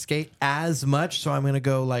can't skate as much, so I'm gonna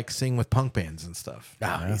go like sing with punk bands and stuff.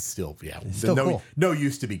 He's still cool. No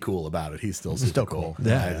used to be cool about it. He's still cool.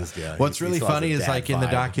 Yeah. What's really funny is like in the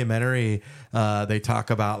documentary, they talk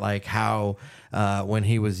about like how when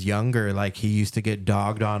he was younger, like he used to get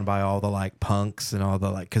dogged on by all the like punks and all the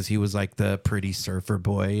like, because he was like the pretty surfer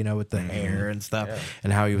boy, with the hair and stuff,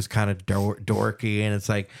 and how he was kind of dorky. And it's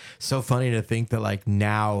like so funny to think that like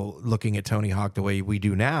now looking at Tony Hawk the way we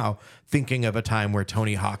do now, thinking of a time where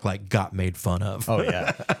Tony Hawk like got made fun of. Oh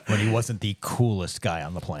yeah, when he wasn't the coolest guy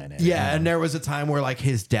on the planet. Yeah, and there was a time where like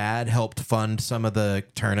his dad helped fund some of the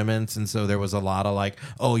tournaments, and so there was a lot of like,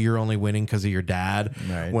 oh, you're only winning because of your dad,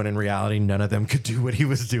 right. When in reality none of them could do what he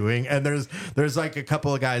was doing. And there's like a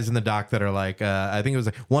couple of guys in the doc that are like, I think it was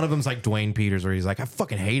like one of them's like Dwayne Peters, where he's like, I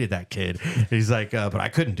fucking hated that kid. He's like, but I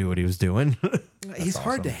couldn't do what he was doing. He's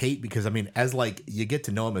hard to hate because I mean, as like you get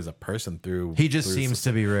to know him as a person through. He just seems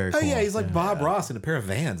to be very cool. Oh yeah, he's like Bob Ross in a pair of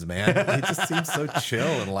Vans, man. He just seems so chill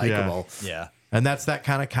and likable. Yeah. And that's that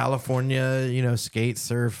kind of California, skate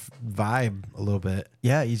surf vibe a little bit.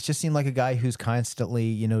 Yeah, he's just seemed like a guy who's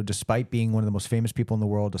constantly, despite being one of the most famous people in the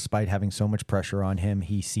world, despite having so much pressure on him,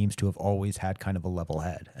 he seems to have always had kind of a level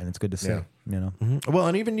head. And it's good to see, Mm-hmm. Well,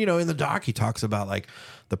 and even, in the doc, he talks about like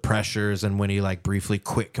the pressures and when he like briefly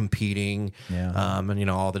quit competing, and,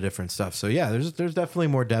 all the different stuff. So yeah, there's definitely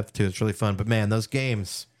more depth to it. It's really fun. But man, those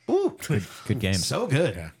games, good games. So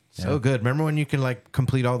good. Yeah. So good. Remember when you can like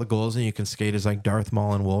complete all the goals and you can skate as like Darth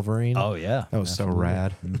Maul and Wolverine? Oh yeah, that was absolutely. So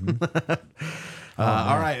rad. Mm-hmm.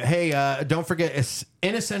 All right. Hey, don't forget, it's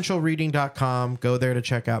inessentialreading.com. Go there to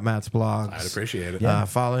check out Matt's blogs. I'd appreciate it.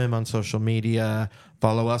 Follow him on social media.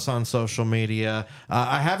 Follow us on social media.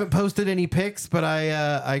 I haven't posted any pics, but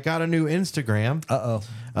I got a new Instagram.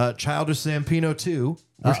 Childish Zampino 2.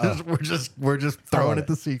 We're just throwing at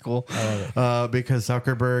the sequel because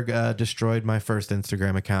Zuckerberg destroyed my first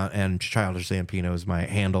Instagram account, and Childish Zampino is my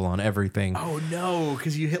handle on everything. Oh no,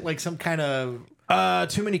 because you hit like some kind of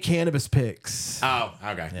too many cannabis pics. Oh,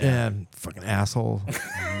 okay. Yeah, fucking asshole.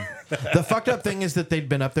 The fucked up thing is that they'd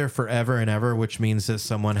been up there forever and ever, which means that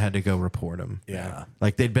someone had to go report them. Yeah,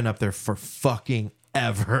 like they'd been up there for fucking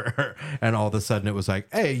ever, and all of a sudden it was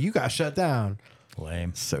like, hey, you got shut down.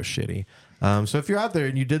 Lame. So shitty. So if you're out there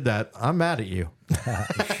and you did that, I'm mad at you.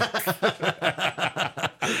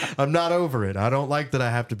 I'm not over it. I don't like that I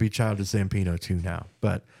have to be Childish Zampino 2 now,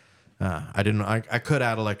 but I didn't. I could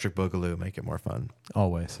add Electric Boogaloo, make it more fun.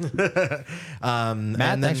 Always.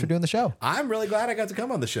 Matt, thanks for doing the show. I'm really glad I got to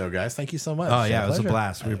come on the show, guys. Thank you so much. Oh yeah, it was a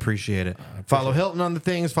blast. We appreciate it. Follow Hilton on the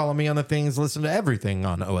things. Follow me on the things. Listen to everything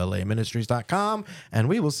on olaministries.com, and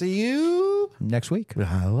we will see you next week.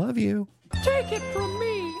 I love you. Take it from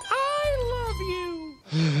me. I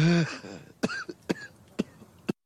love you.